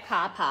away a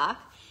car park,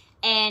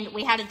 and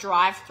we had a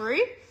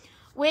drive-through,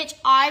 which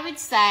I would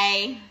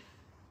say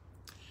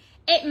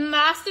it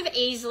must have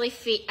easily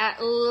fit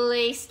at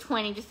least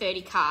 20 to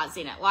 30 cars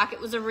in it. Like, it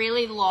was a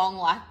really long,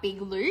 like,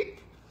 big loop,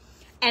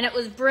 and it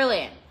was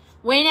brilliant.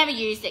 We never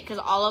used it because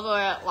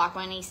Oliver, like,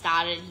 when he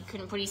started, he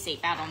couldn't put his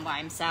seatbelt on by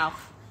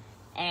himself.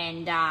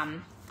 And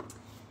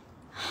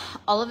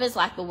Oliver's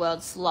like the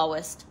world's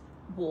slowest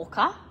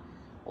walker.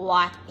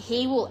 Like,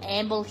 he will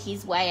amble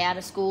his way out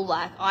of school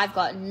like I've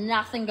got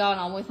nothing going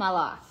on with my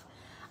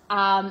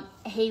life.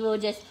 He will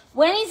just,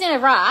 when he's in a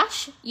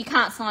rush, you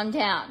can't slow him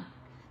down.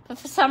 But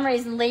for some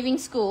reason, leaving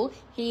school,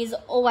 he is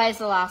always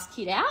the last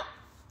kid out.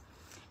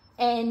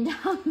 And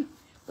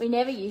we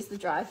never used the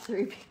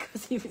drive-through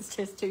because he was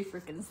just too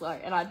freaking slow,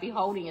 and I'd be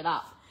holding it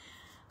up.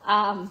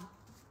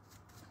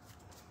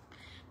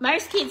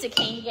 Most kids are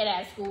keen to get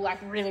out of school like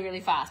really,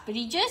 really fast, but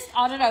he just,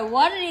 I don't know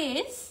what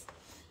it is.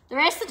 The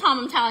rest of the time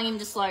I'm telling him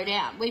to slow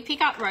down. We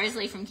pick up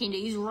Rosalie from kinder,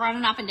 he's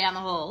running up and down the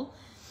hall,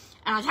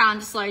 and I tell him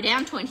to slow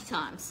down 20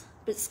 times.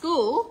 But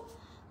school,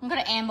 I'm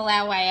going to amble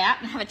our way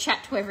out and have a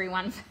chat to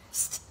everyone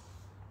first.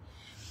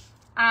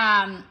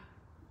 But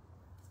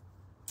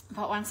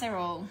once they're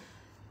all...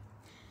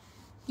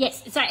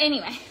 Yes, so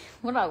anyway,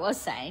 what I was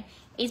saying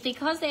is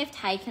because they've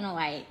taken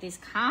away this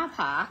car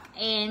park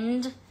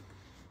and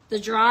the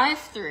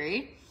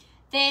drive-through,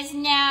 there's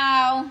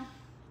now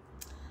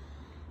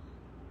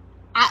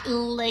at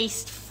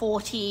least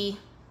 40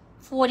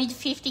 to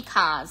 50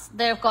 cars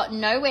that have got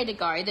nowhere to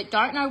go, that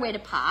don't know where to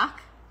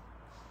park.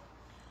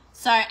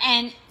 So,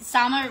 and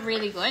some are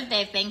really good.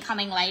 They've been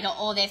coming later,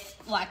 or they've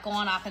like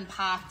gone up and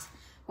parked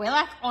we're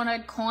like on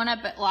a corner,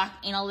 but like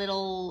in a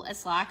little,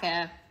 it's like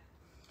a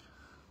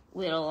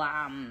little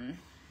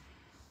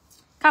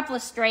couple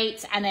of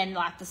streets, and then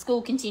like the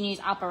school continues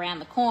up around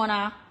the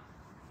corner,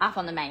 up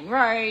on the main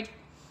road.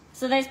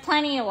 So there's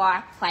plenty of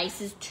like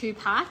places to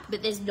park,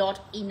 but there's not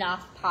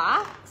enough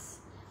parks.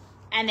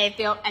 And they've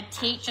built a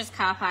teacher's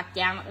car park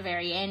down at the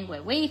very end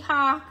where we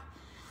park,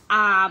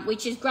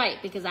 which is great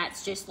because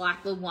that's just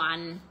like the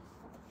 1-2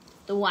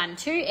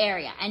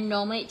 area, and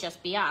normally it'd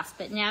just be us,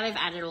 but now they've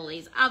added all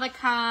these other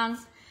cars.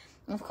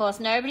 And of course,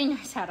 nobody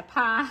knows how to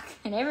park,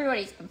 and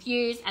everybody's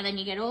confused, and then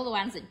you get all the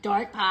ones that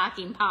don't park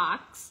in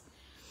parks.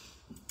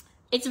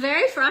 It's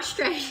very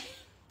frustrating.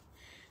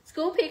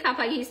 School pickup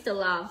I used to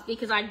love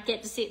because I'd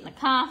get to sit in the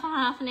car for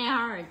half an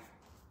hour, and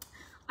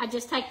I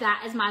just take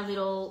that as my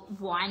little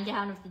wind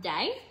down of the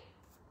day.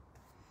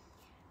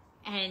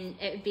 And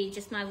it would be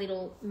just my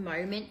little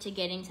moment to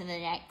get into the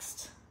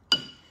next.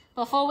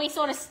 Before we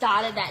sort of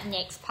started that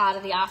next part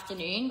of the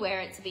afternoon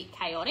where it's a bit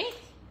chaotic.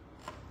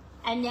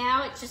 And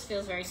now it just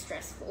feels very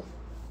stressful.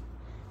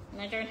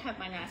 And I don't have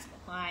my nice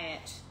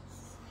quiet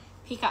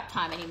pick-up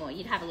time anymore.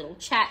 You'd have a little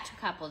chat to a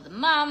couple of the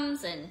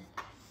mums and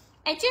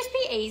it'd just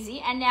be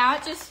easy. And now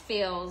it just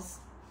feels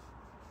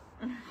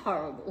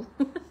horrible.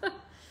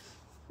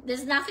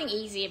 There's nothing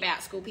easy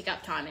about school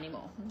pick-up time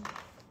anymore.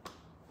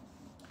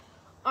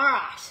 All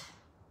right.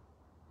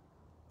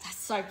 That's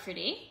so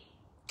pretty.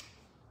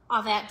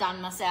 I've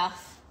outdone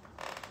myself.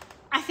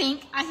 I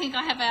think I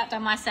have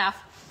outdone myself.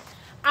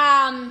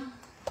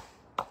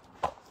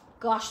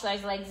 Gosh,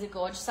 those legs are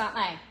gorgeous, aren't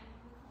they?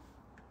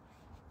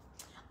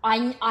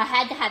 I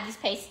had to have this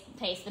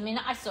piece. The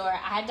minute I saw it,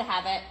 I had to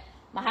have it.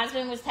 My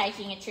husband was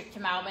taking a trip to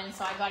Melbourne,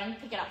 so I got him to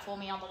pick it up for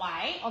me on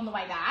the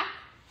way back.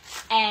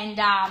 And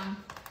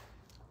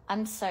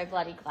I'm so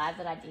bloody glad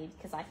that I did,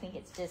 because I think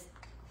it's just,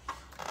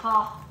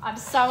 I'm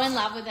so in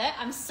love with it.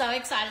 I'm so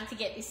excited to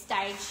get this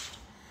staged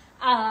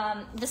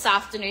this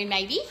afternoon,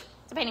 maybe,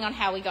 depending on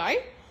how we go.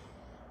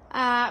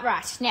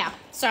 Right, now,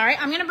 sorry,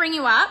 I'm going to bring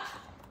you up.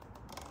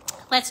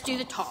 Let's do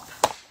the top.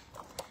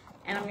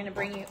 And I'm going to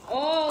bring you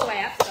all the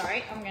way up.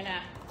 Sorry, I'm going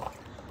to...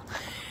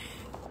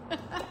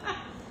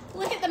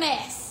 Look at the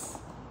mess.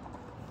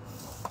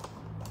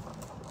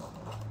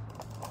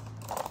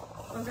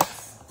 I've got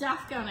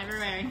stuff going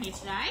everywhere in here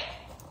today.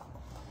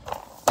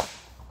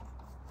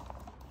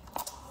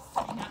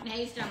 Hang up, now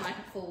you've done like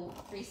a full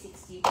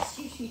 360 of the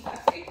studio.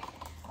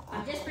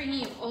 I'm just bringing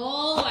you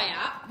all the way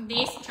up.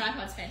 This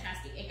tripod's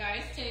fantastic. It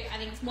goes to, I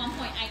think it's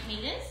 1.8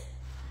 meters.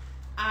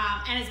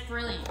 And it's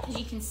brilliant because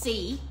you can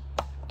see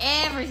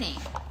everything.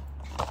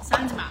 The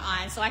sun's in my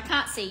eyes, so I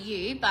can't see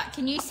you, but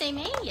can you see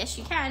me? Yes,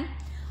 you can.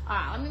 All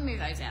right, let me move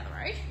those out of the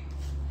road.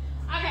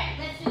 Okay,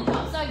 let's do the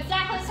top. So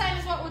exactly the same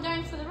as what we're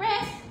doing for the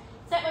rest,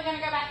 except we're going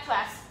to go back to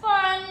our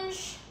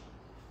sponge.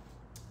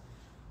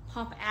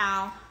 Pop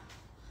our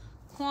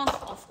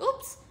cloth off.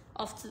 Oops,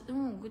 off to,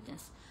 oh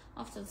goodness,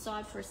 off to the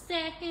side for a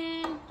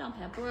second. Dump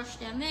our brush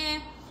down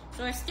there.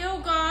 So I still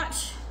got,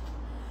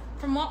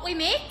 from what we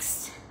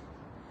mixed,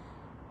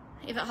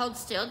 if it holds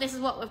still, this is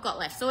what we've got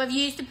left. So we've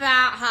used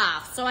about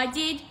half. So I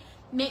did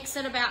mix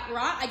it about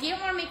right. I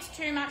didn't want to mix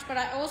too much, but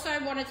I also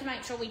wanted to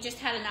make sure we just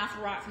had enough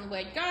right from the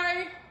word go.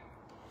 And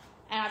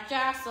I've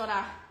just sort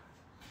of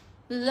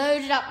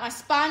loaded up my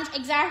sponge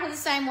exactly the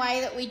same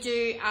way that we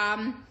do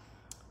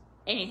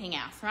anything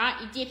else, right?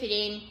 You dip it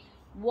in,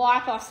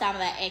 wipe off some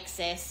of that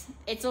excess.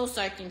 It's all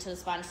soaked into the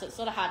sponge, so it's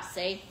sort of hard to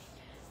see.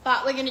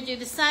 But we're going to do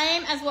the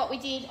same as what we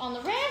did on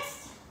the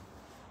rest.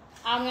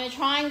 I'm going to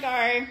try and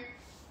go...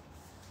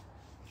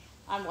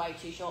 I'm way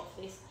too short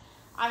for this.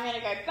 I'm going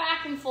to go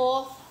back and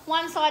forth,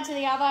 one side to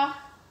the other.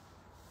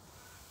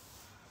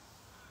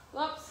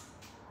 Whoops.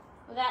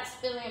 Without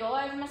spilling it all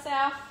over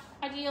myself,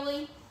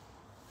 ideally.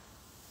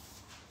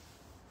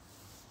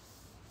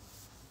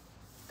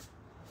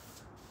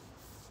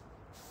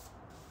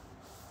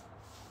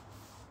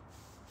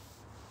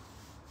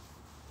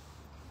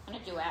 I'm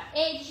going to do our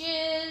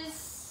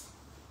edges.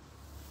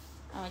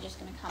 And we're just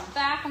going to come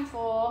back and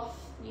forth.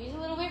 Use a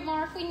little bit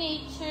more if we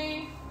need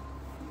to.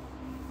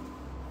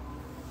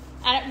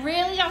 And it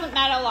really doesn't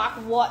matter like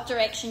what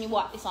direction you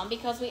wipe this on,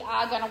 because we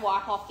are going to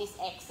wipe off this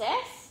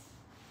excess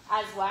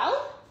as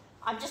well.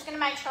 I'm just going to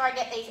make sure I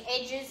get these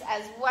edges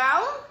as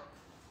well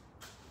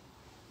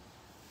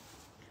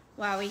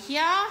while we're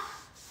here.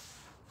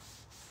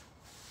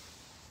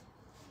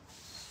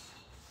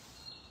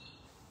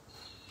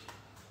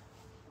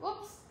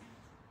 Whoops.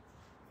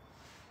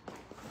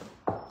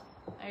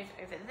 Those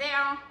over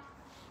there.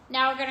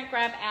 Now we're going to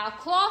grab our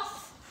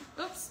cloth.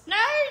 Oops. No,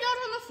 not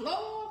on the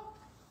floor.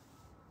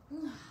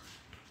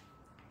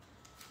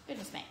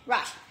 Goodness me.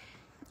 Right,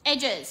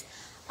 edges.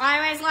 I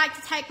always like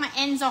to take my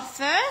ends off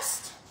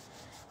first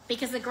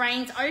because the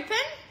grain's open,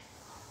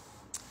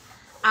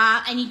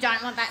 and you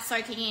don't want that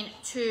soaking in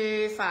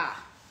too far.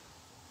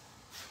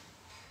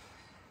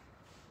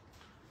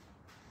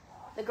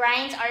 The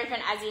grain's open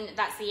as in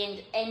that's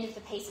the end of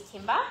the piece of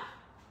timber,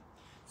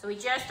 so we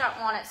just don't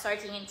want it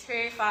soaking in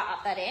too far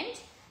up that end.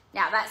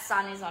 Now that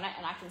sun is on it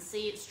and I can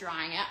see it's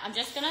drying out. I'm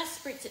just going to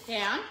spritz it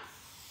down.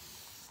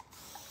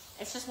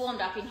 It's just warmed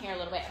up in here a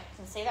little bit. You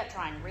can see that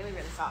drying really,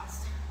 really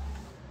fast.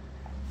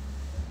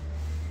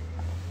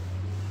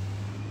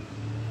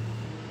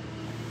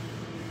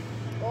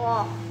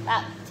 Oh,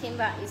 that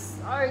timber is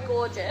so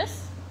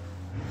gorgeous.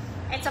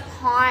 It's a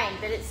pine,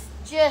 but it's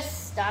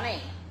just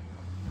stunning.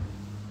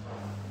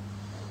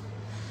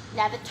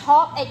 Now the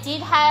top, it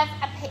did have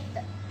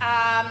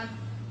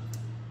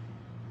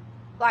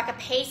like a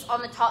piece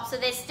on the top, so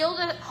there's still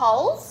the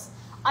holes.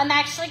 I'm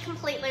actually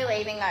completely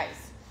leaving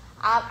those.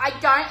 I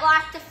don't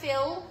like to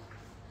fill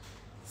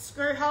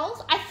screw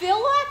holes. I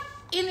feel like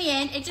in the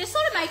end, it just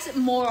sort of makes it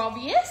more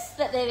obvious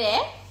that they're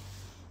there.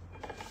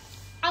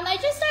 And they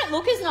just don't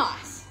look as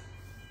nice.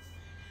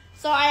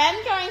 So I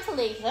am going to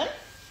leave them.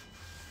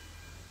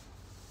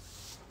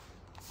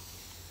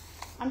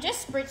 I'm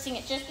just spritzing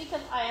it just because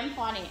I am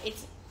finding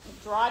it's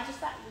dried just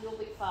that little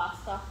bit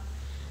faster.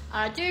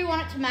 I do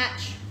want it to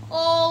match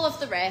all of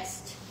the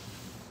rest.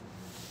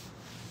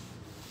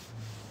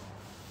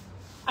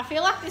 I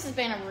feel like this has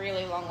been a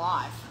really long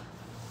live.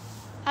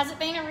 Has it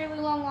been a really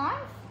long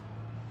live?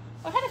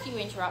 I've had a few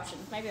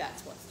interruptions. Maybe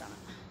that's what's done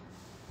it.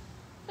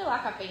 I feel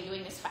like I've been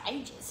doing this for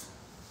ages.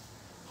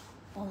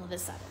 All of a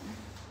sudden.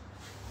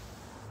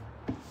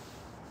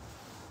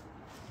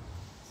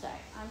 So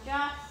I'm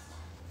just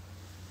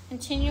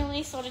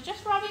continually sort of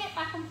just rubbing it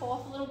back and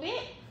forth a little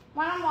bit.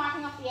 When I'm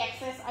wiping off the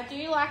excess, I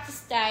do like to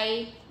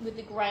stay with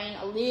the grain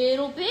a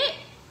little bit.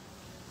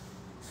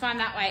 I find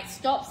that way it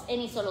stops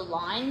any sort of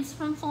lines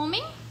from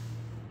forming.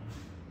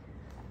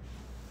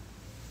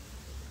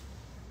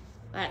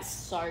 That's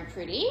so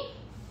pretty.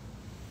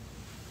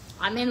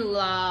 I'm in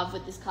love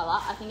with this colour.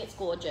 I think it's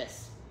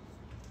gorgeous.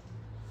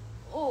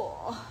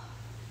 Oh,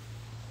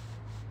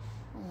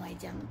 all the way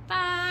down the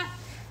back.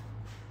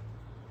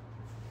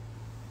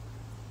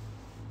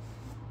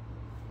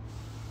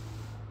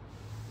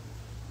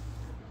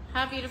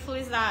 How beautiful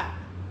is that?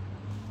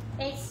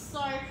 It's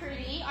so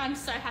pretty. I'm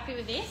so happy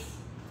with this.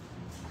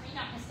 Clean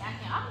up this down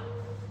here.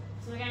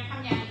 So we're going to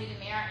come down and do the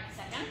mirror in a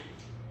second.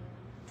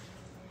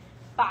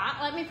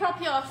 But let me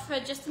prop you off for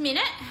just a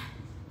minute.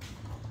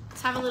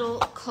 Let's have a little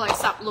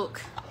close-up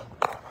look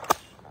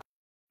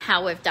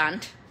how we've done.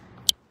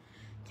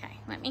 Okay,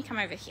 let me come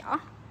over here.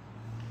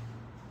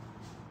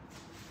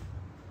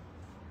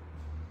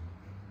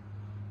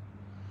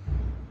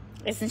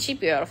 Isn't she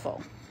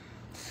beautiful?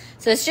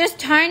 So it's just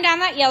toned down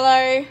that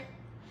yellow.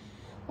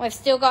 We've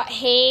still got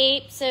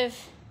heaps of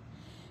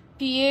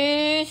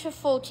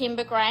beautiful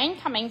timber grain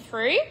coming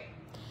through,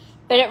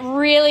 but it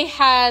really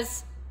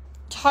has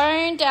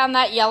toned down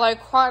that yellow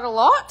quite a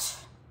lot.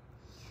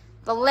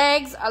 The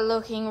legs are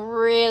looking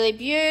really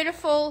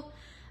beautiful,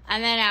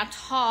 and then our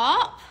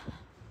top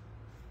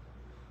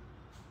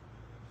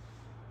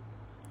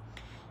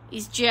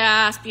is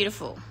just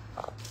beautiful.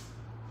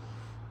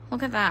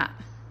 Look at that.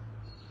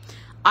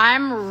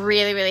 I'm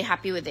really, really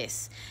happy with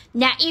this.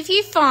 Now, if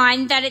you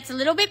find that it's a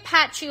little bit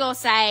patchy or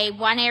say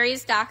one area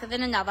is darker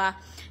than another,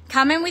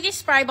 come in with your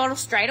spray bottle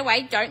straight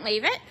away, don't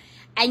leave it,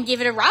 and give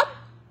it a rub.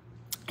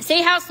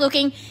 See how it's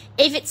looking.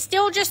 If it's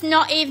still just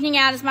not evening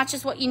out as much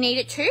as what you need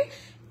it to,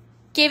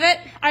 give it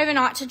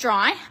overnight to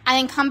dry, and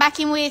then come back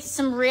in with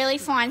some really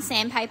fine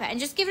sandpaper and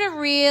just give it a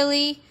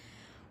really,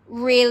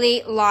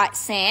 really light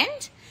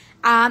sand.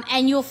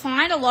 And you'll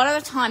find a lot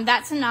of the time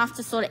that's enough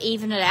to sort of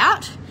even it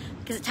out,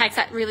 because it takes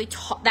that really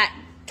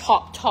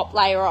top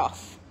layer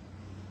off.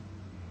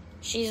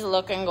 She's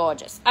looking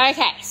gorgeous.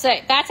 Okay, so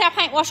that's our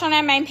paint wash on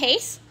our main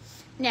piece.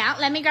 Now,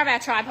 let me grab our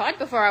tripod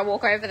before I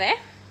walk over there.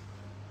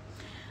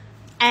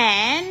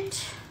 And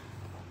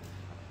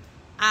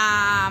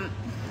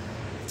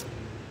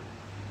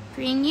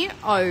bring you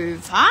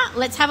over.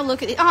 Let's have a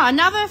look at this. Oh,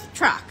 another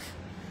truck.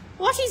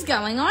 What is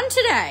going on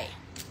today?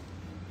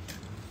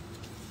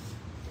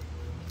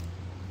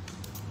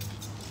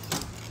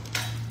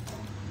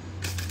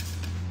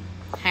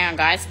 Hang on,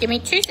 guys. Give me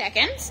 2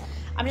 seconds.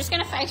 I'm just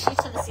going to face you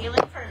to the ceiling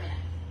for a minute.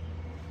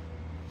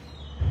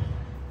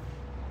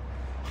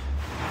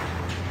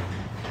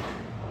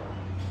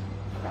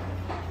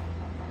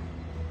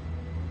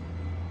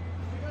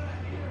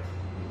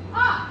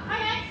 Oh,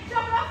 okay.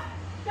 Drop it off.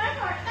 Go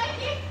for it.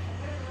 Thank you.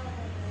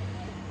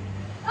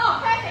 Oh,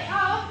 perfect.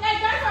 Oh, no,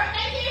 go for it.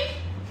 Thank you.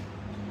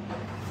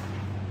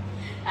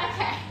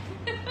 Okay.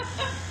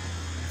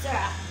 It's all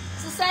right.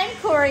 It's the same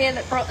courier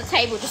that brought the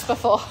table just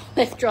before.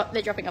 They're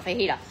dropping off a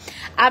heater.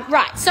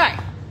 Right, so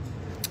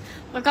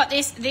we've got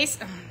this,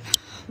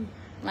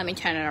 let me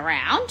turn it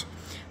around.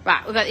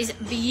 Right, we've got this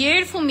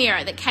beautiful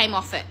mirror that came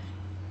off it.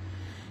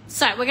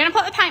 So we're going to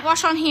put the paint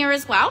wash on here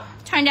as well,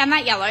 tone down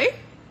that yellow.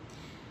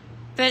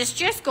 But it's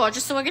just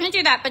gorgeous, so we're going to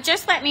do that. But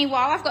just let me,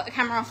 while I've got the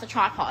camera off the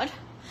tripod,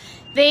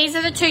 these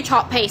are the 2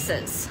 top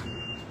pieces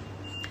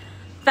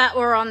that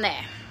were on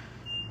there.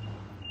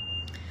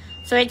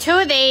 So 2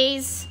 of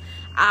these,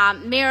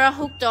 mirror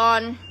hooked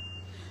on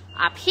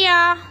up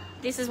here.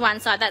 This is one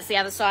side, that's the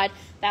other side.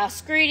 They are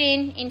screwed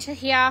into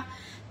here.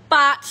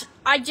 But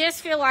I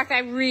just feel like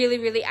they really,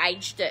 really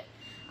aged it.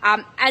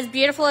 As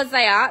beautiful as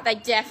they are, they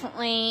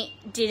definitely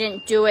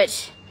didn't do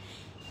it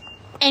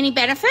any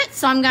benefit,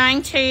 so I'm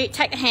going to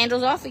take the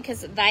handles off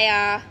because they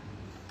are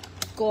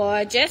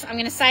gorgeous. I'm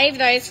going to save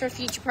those for a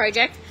future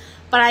project,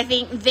 but I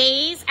think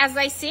these, as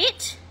they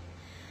sit,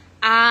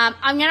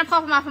 I'm going to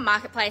pop them up on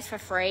Marketplace for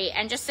free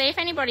and just see if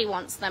anybody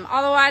wants them.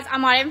 Otherwise, I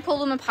might even pull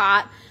them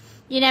apart.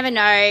 You never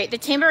know. The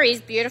timber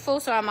is beautiful,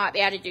 so I might be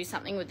able to do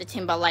something with the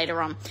timber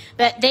later on.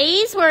 But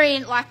these were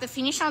in, like, the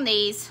finish on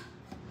these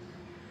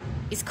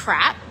is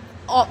crap.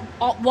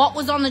 What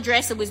was on the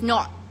dresser was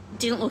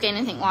didn't look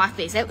anything like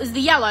this. It was the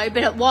yellow,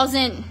 but it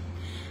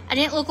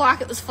didn't look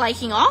like it was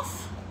flaking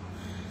off.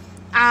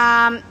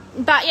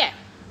 But yeah,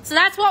 so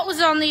that's what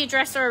was on the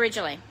dresser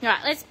originally. All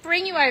right, let's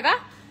bring you over.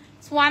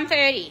 It's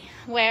 1:30,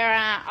 where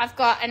I've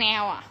got an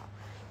hour.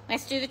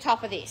 Let's do the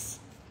top of this.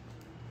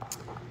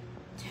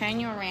 Turn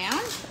you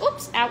around.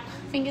 Oops, ow,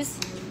 fingers.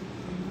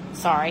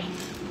 Sorry.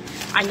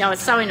 I know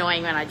it's so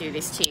annoying when I do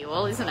this to you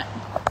all, isn't it?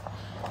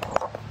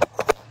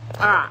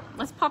 All right,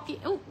 let's pop you.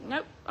 Oh,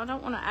 nope, I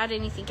don't want to add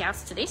anything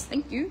else to this.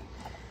 Thank you.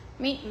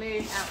 Let me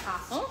move our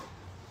parcel.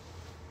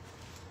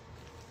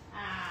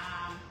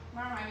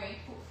 Where am I going to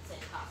put said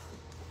parcel?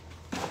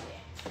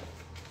 There.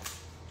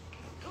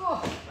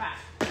 Oh, right.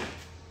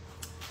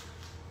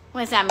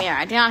 Where's our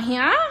mirror? Down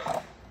here.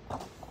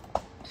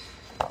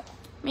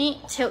 Let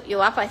me tilt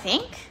you up, I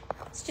think.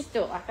 Let's just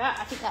do it like that.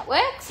 I think that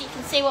works. You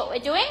can see what we're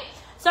doing.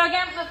 So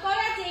again, we've got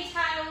our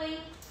detailing,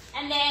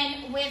 and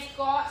then we've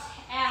got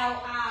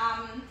our,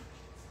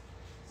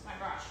 my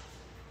brush.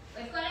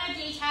 We've got our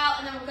detail,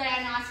 and then we've got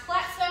our nice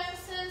flat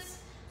surfaces.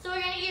 So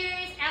we're going to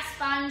use our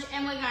sponge,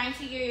 and we're going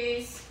to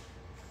use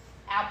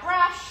our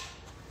brush.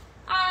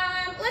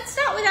 Let's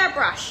start with our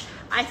brush,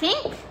 I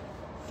think.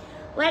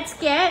 Let's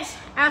get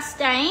our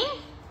stain,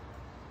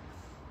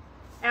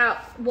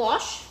 our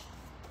wash,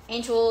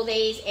 into all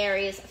these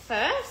areas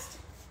first.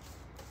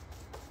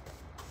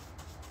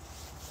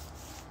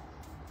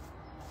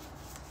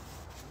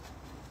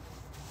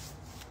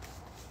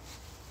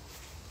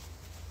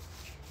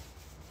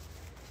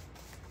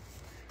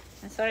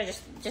 And sort of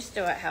just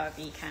do it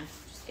however you can.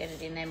 Just get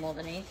it in there more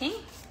than anything.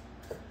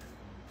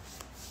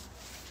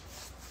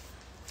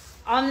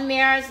 On the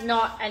mirrors,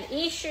 not an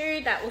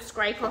issue. That will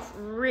scrape off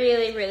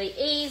really, really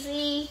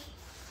easy.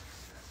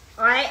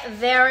 I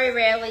very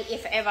rarely,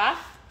 if ever,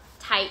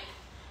 tape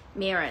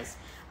mirrors.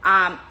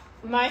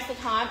 Most of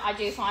the time, I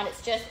do find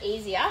it's just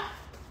easier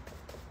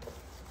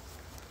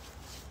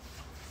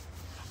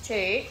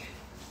to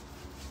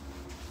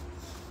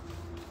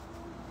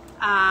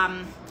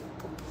that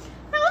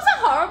was a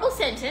horrible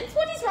sentence.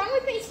 What is wrong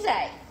with me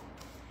today?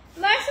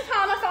 Most of the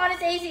time I find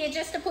it's easier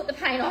just to put the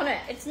paint on it.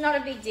 It's not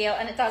a big deal,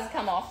 and it does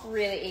come off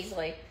really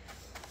easily,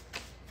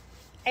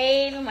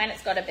 even when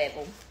it's got a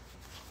bevel.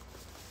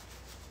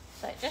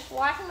 So just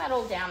wiping that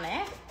all down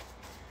there.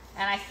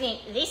 And I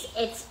think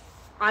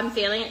I'm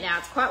feeling it now.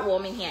 It's quite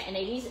warm in here, and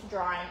it is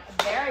drying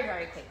very,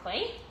 very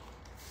quickly.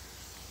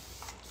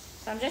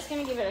 So I'm just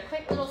going to give it a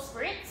quick little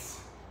spritz.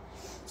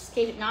 Just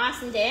keep it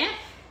nice and damp.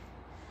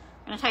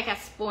 I'm going to take our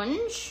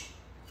sponge.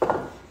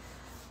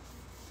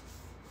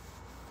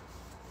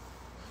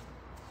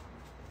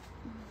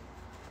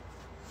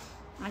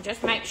 And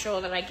just make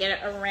sure that I get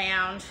it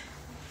around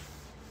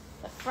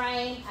the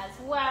frame as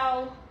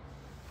well.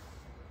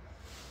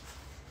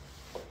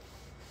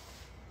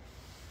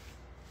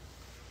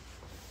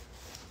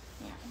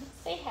 Yeah,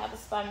 let's see how the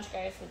sponge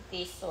goes with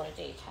this sort of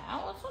detail.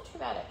 Well, it's not too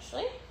bad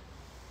actually.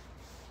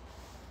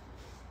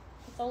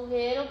 It's a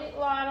little bit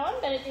light on,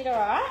 but it did all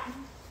right.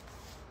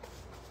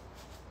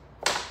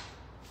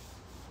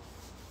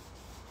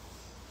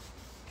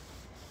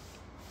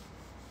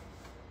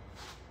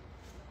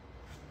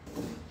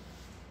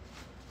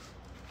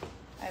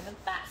 Over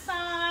that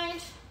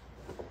side,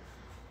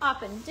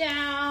 up and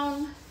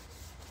down,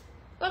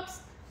 oops,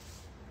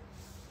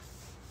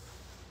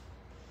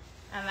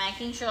 and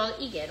making sure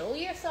that you get all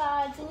your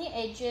sides and your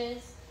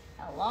edges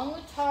along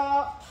the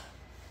top.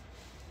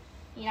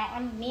 You don't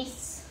want to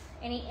miss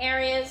any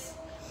areas.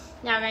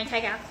 Now we're going to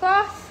take our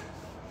cloth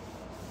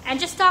and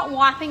just start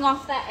wiping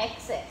off that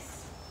excess.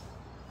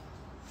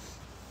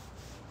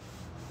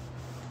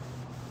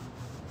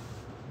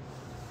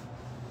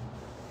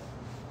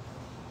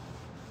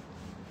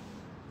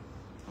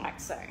 Like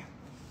so.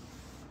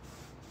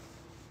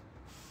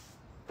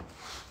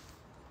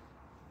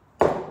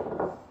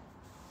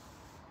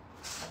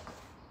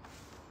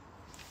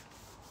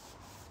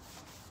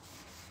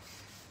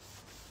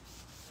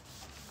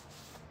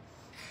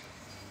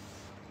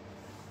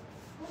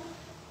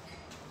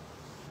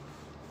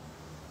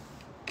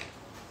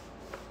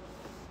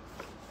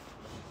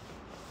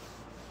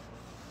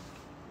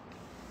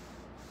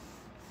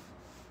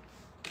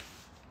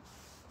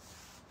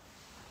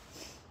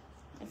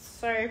 It's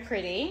so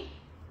pretty.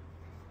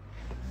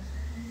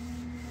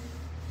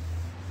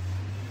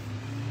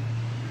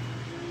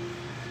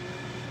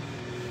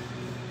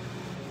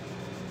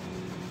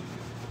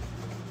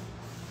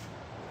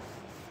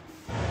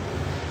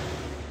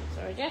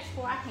 Just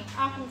wiping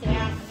up and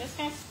down. I'm just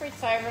going to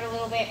spritz over it a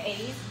little bit. It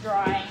is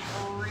drying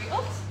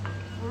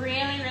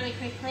really, really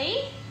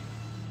quickly.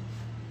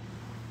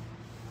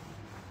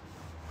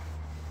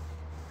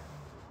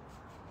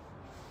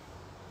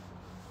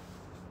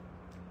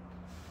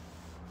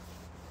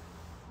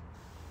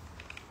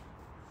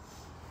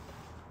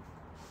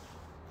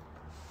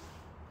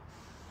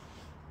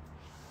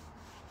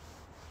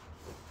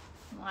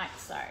 like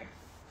so.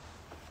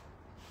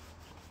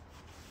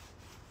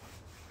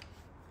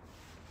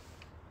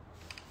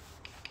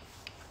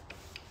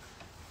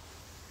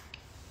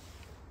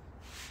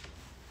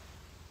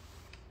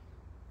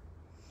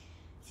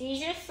 So you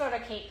just sort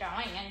of keep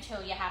going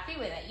until you're happy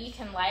with it. You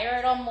can layer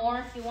it on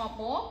more if you want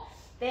more.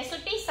 This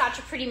would be such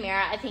a pretty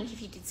mirror, I think,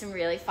 if you did some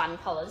really fun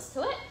colours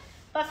to it.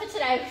 But for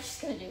today, we're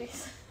just going to do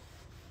this.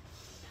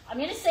 I'm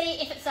going to see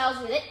if it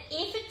sells with it.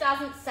 If it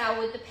doesn't sell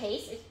with the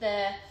piece,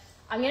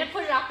 I'm going to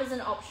put it up as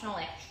an optional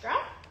extra.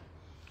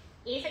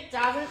 If it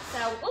doesn't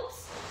sell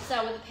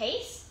with the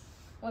piece,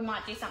 we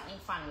might do something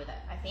fun with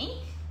it, I think.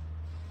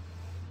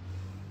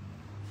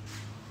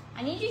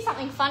 I need to do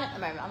something fun at the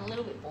moment. I'm a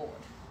little bit bored.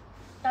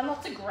 Done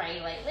lots of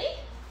grey lately.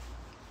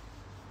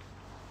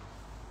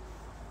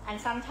 And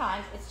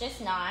sometimes it's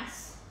just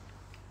nice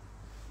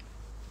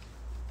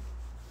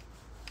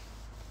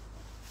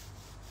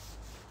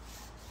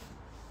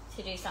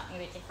to do something a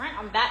bit different.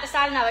 I'm about to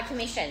start another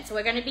commission. So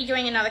we're going to be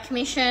doing another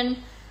commission.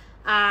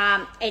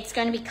 It's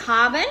going to be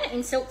carbon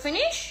in silk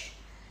finish.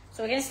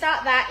 So we're going to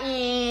start that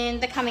in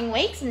the coming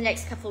weeks, in the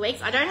next couple of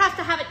weeks. I don't have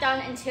to have it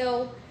done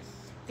until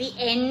the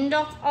end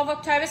of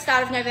October,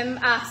 start of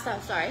November.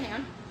 Sorry, hang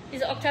on.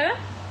 Is it October?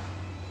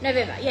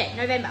 November, yeah,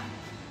 November.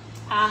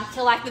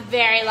 Till like the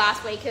very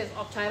last week of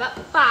October.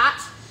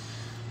 But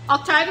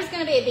October's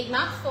going to be a big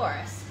month for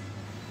us.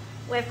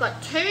 We've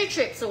got 2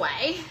 trips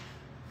away.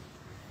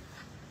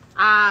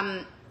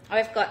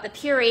 We've got the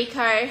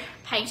Pureco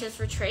Painters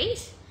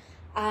Retreat,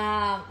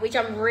 which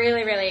I'm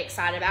really, really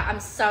excited about. I'm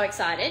so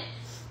excited.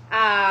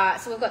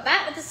 So we've got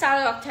that at the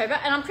start of October,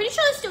 and I'm pretty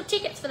sure there's still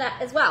tickets for that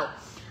as well.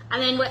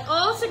 And then we're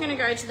also going to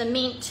go to the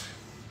Mint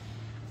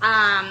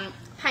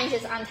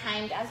Painters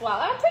Untamed as well.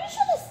 And I'm pretty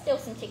sure there's still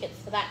some tickets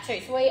for that too.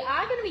 So we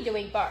are going to be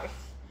doing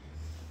both,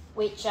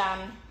 which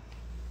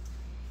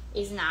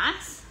is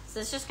nice. So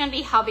it's just going to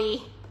be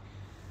hubby,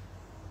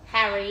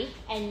 Harry,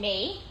 and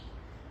me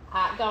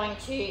going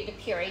to the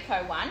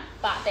Pureco one.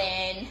 But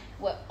then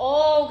we're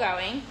all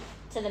going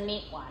to the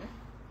Mint one.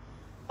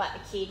 But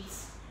the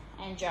kids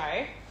and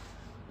Joe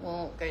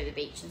will go to the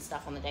beach and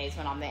stuff on the days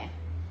when I'm there.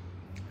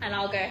 And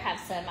I'll go have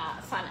some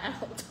fun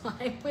adult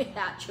time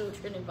without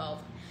children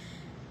involved.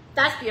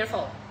 That's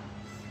beautiful.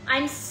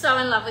 I'm so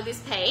in love with this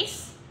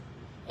piece.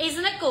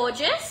 Isn't it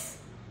gorgeous?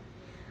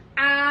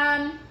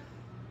 I'm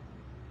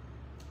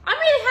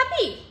really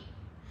happy.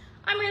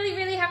 I'm really,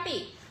 really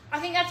happy. I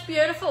think that's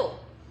beautiful.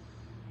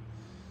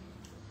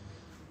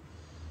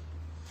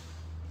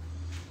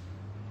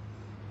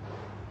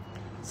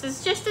 So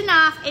it's just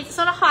enough. It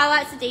sort of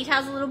highlights the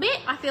details a little bit.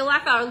 I feel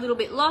like I was a little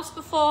bit lost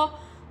before.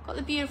 Got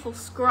the beautiful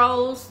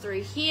scrolls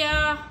through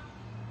here.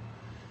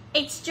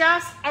 It's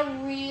just a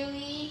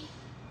really,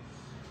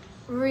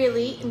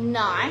 really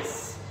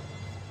nice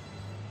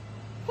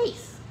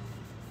piece.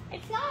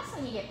 It's nice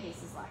when you get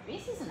pieces like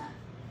this, isn't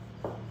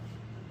it?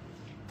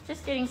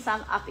 Just getting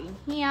some up in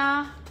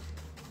here.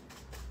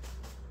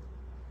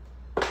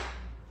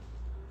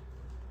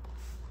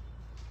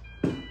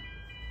 There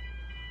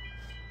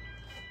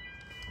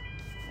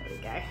we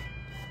go.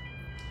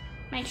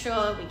 Make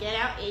sure we get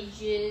our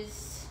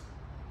edges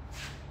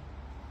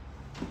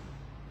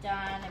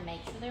done and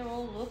make sure they're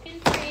all looking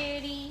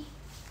pretty.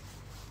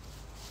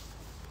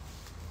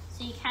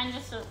 So you can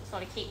just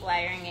sort of keep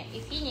layering it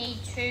if you need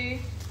to.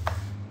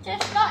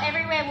 Just not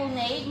everywhere will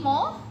need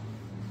more,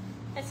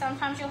 but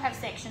sometimes you'll have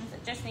sections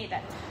that just need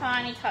that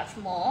tiny touch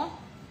more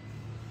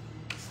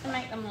just to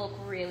make them look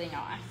really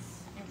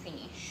nice and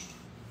finished.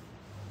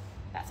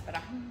 That's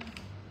better.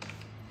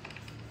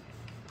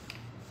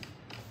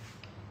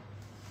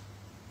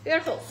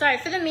 Beautiful. So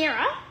for the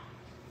mirror,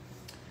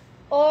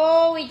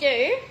 all we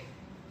do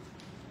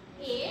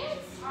is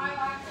I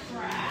like to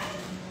grab,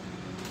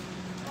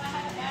 do I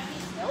have it out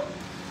here still?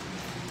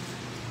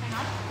 Hang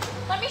on.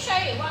 Let me show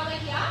you while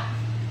we're here.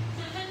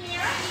 So the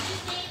mirror, you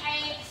just need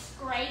a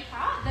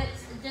scraper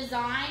that's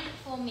designed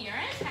for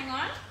mirrors. Hang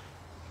on.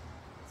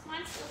 Is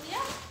mine still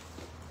here?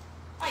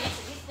 Oh yes,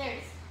 it is. There it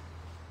is.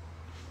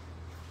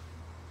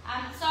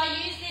 So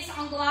I use this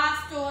on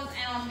glass doors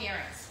and on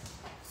mirrors.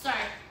 So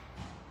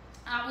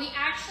we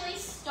actually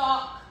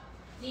stock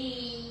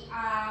the,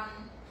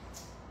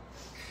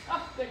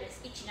 oh goodness,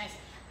 itchy nose.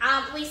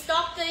 We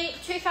stock the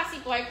Too Fussy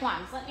Bloke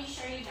ones. Let me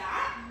show you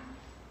that.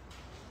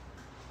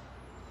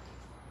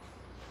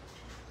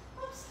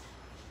 Oops.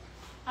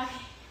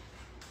 Okay.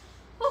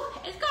 Ooh,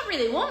 it's got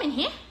really warm in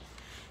here.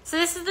 So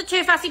this is the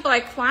Too Fussy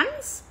Bloke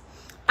ones.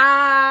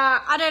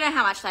 I don't know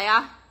how much they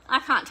are. I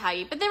can't tell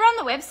you, but they're on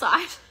the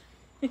website.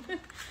 I think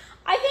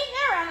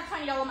they're around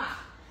the $20 mark.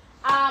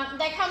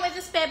 They come with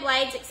the spare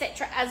blades,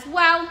 etc. as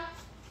well.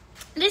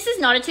 This is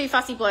not a Too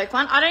Fussy Bloke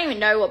one. I don't even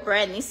know what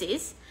brand this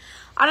is.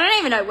 I don't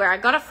even know where I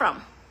got it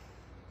from.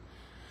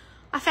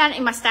 I found it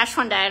in my stash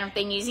one day and I've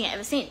been using it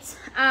ever since.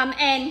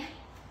 And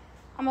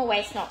I'm a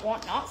waste not,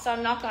 want not, so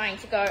I'm not going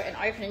to go and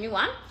open a new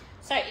one.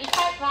 So you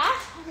take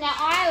that. Now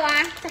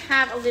I like to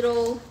have a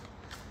little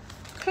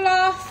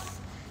cloth.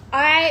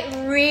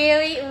 I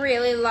really,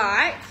 really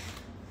like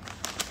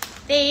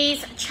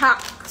these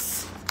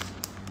Chucks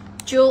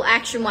dual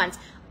action ones.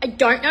 I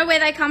don't know where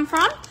they come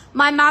from.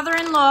 My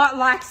mother-in-law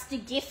likes to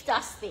gift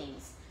us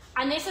things.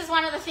 And this is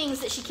one of the things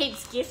that she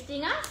keeps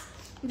gifting us.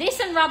 This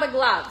and rubber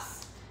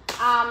gloves.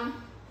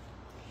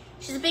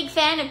 She's a big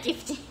fan of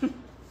gifting,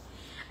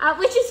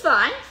 which is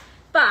fine.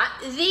 But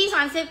these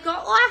ones, they've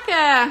got like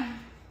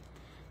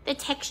they're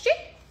textured.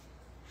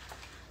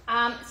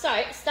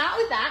 So start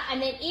with that,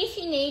 and then if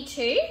you need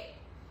to,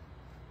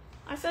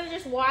 I sort of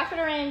just wipe it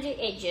around your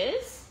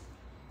edges.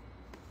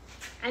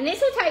 And this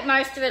will take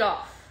most of it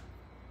off.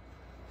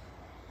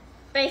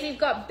 But if you've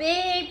got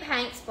big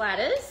paint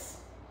splatters,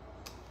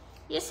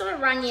 you sort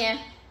of run your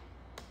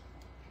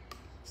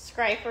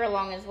scraper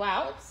along as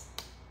well.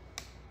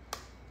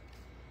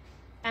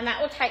 And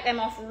that will take them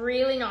off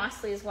really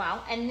nicely as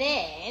well. And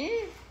then,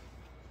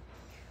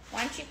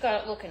 once you've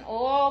got it looking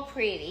all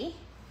pretty,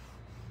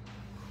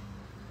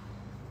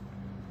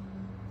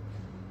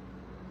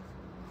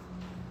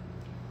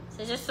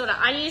 so just sort of,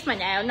 I use my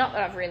nail, not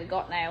that I've really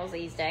got nails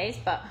these days,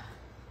 but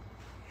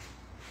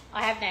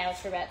I have nails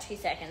for about 2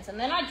 seconds. And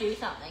then I do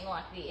something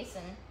like this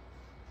and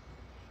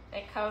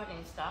they're covered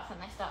in stuff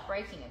and they start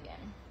breaking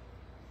again.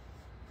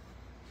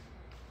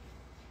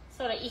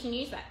 So that you can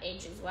use that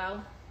edge as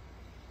well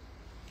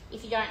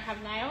if you don't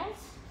have nails.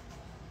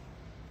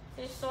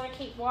 So just sort of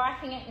keep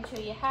wiping it until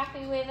you're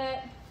happy with it.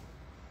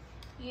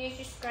 Use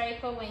your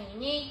scraper when you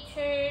need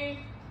to.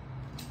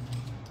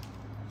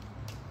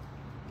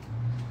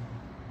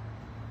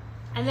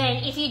 And then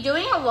if you're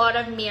doing a lot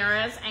of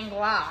mirrors and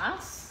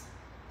glass,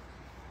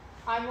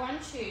 I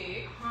want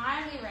to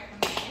highly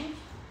recommend,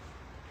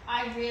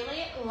 I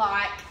really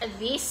like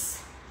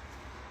this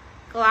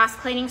glass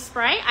cleaning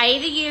spray. I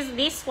either use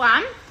this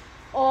one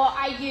or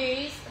I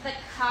use the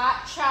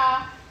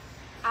Karcher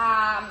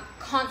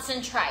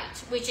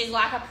concentrate, which is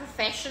like a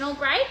professional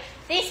grade.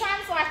 This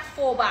one's like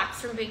 $4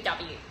 from Big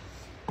W.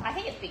 I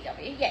think it's Big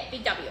W. Yeah,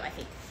 Big W, I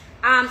think.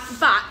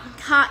 But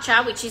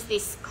Karcher, which is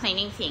this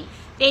cleaning thing,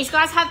 these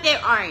guys have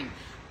their own.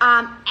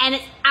 And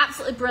it's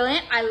absolutely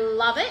brilliant. I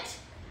love it.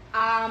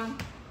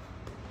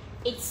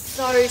 It's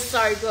so,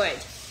 so good.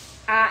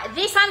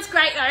 This one's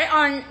great though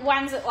on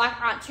ones that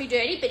like aren't too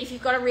dirty, but if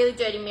you've got a really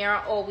dirty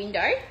mirror or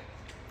window,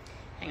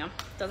 hang on,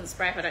 it doesn't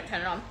spray if I don't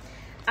turn it on.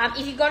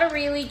 If you've got a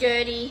really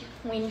dirty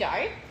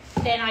window,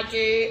 then I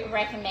do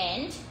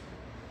recommend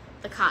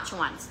the Karcher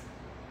ones.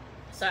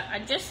 So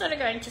I'm just sort of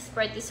going to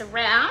spread this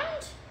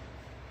around,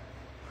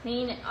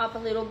 clean it up a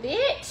little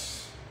bit.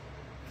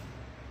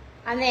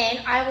 And then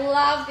I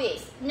love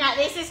this. Now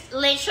this is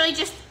literally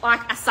just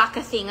like a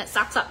sucker thing that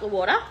sucks up the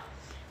water,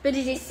 but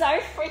it is so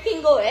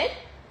freaking good.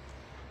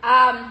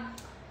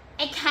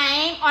 It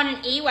came on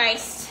an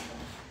e-waste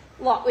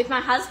lot with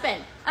my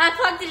husband. And I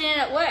plugged it in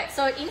at work,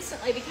 so it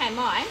instantly became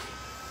mine.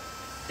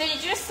 But it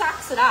just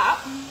sucks it up.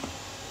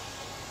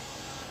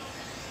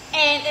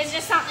 And there's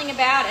just something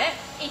about it.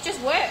 It just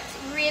works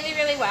really,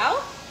 really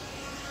well.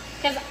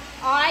 Because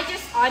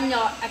I'm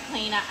not a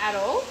cleaner at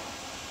all.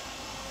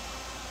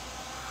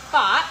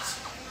 But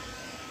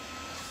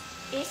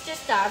this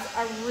just does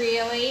a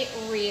really,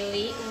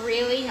 really,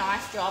 really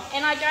nice job.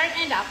 And I don't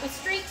end up with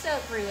streaks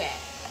everywhere.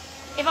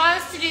 If I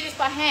was to do this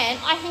by hand,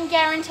 I can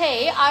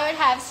guarantee I would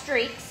have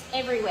streaks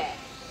everywhere.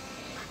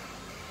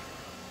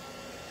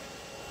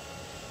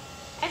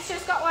 It's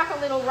just got like a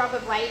little rubber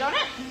blade on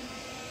it.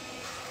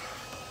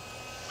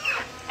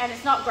 And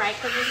it's not great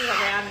because this is a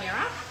round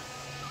mirror.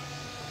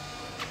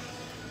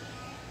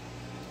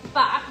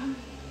 But,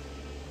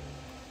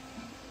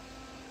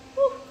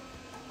 whew,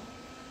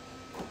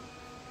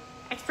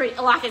 it's pretty,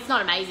 like it's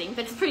not amazing,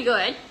 but it's pretty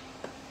good.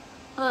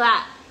 Look at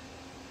that.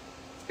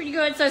 It's pretty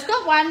good. So it's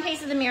got one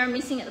piece of the mirror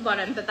missing at the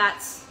bottom, but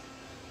that's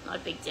not a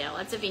big deal.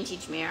 It's a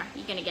vintage mirror.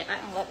 You're going to get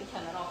that, and let me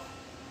turn it off.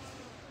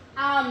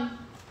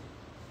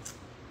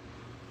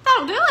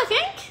 That'll do, I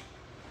think.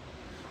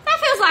 That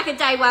feels like a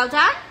day well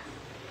done.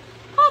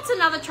 Oh, it's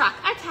another truck.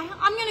 Okay,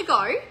 I'm going to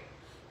go.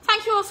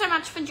 Thank you all so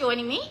much for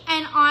joining me,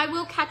 and I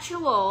will catch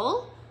you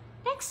all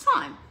next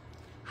time.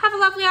 Have a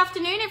lovely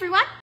afternoon, everyone.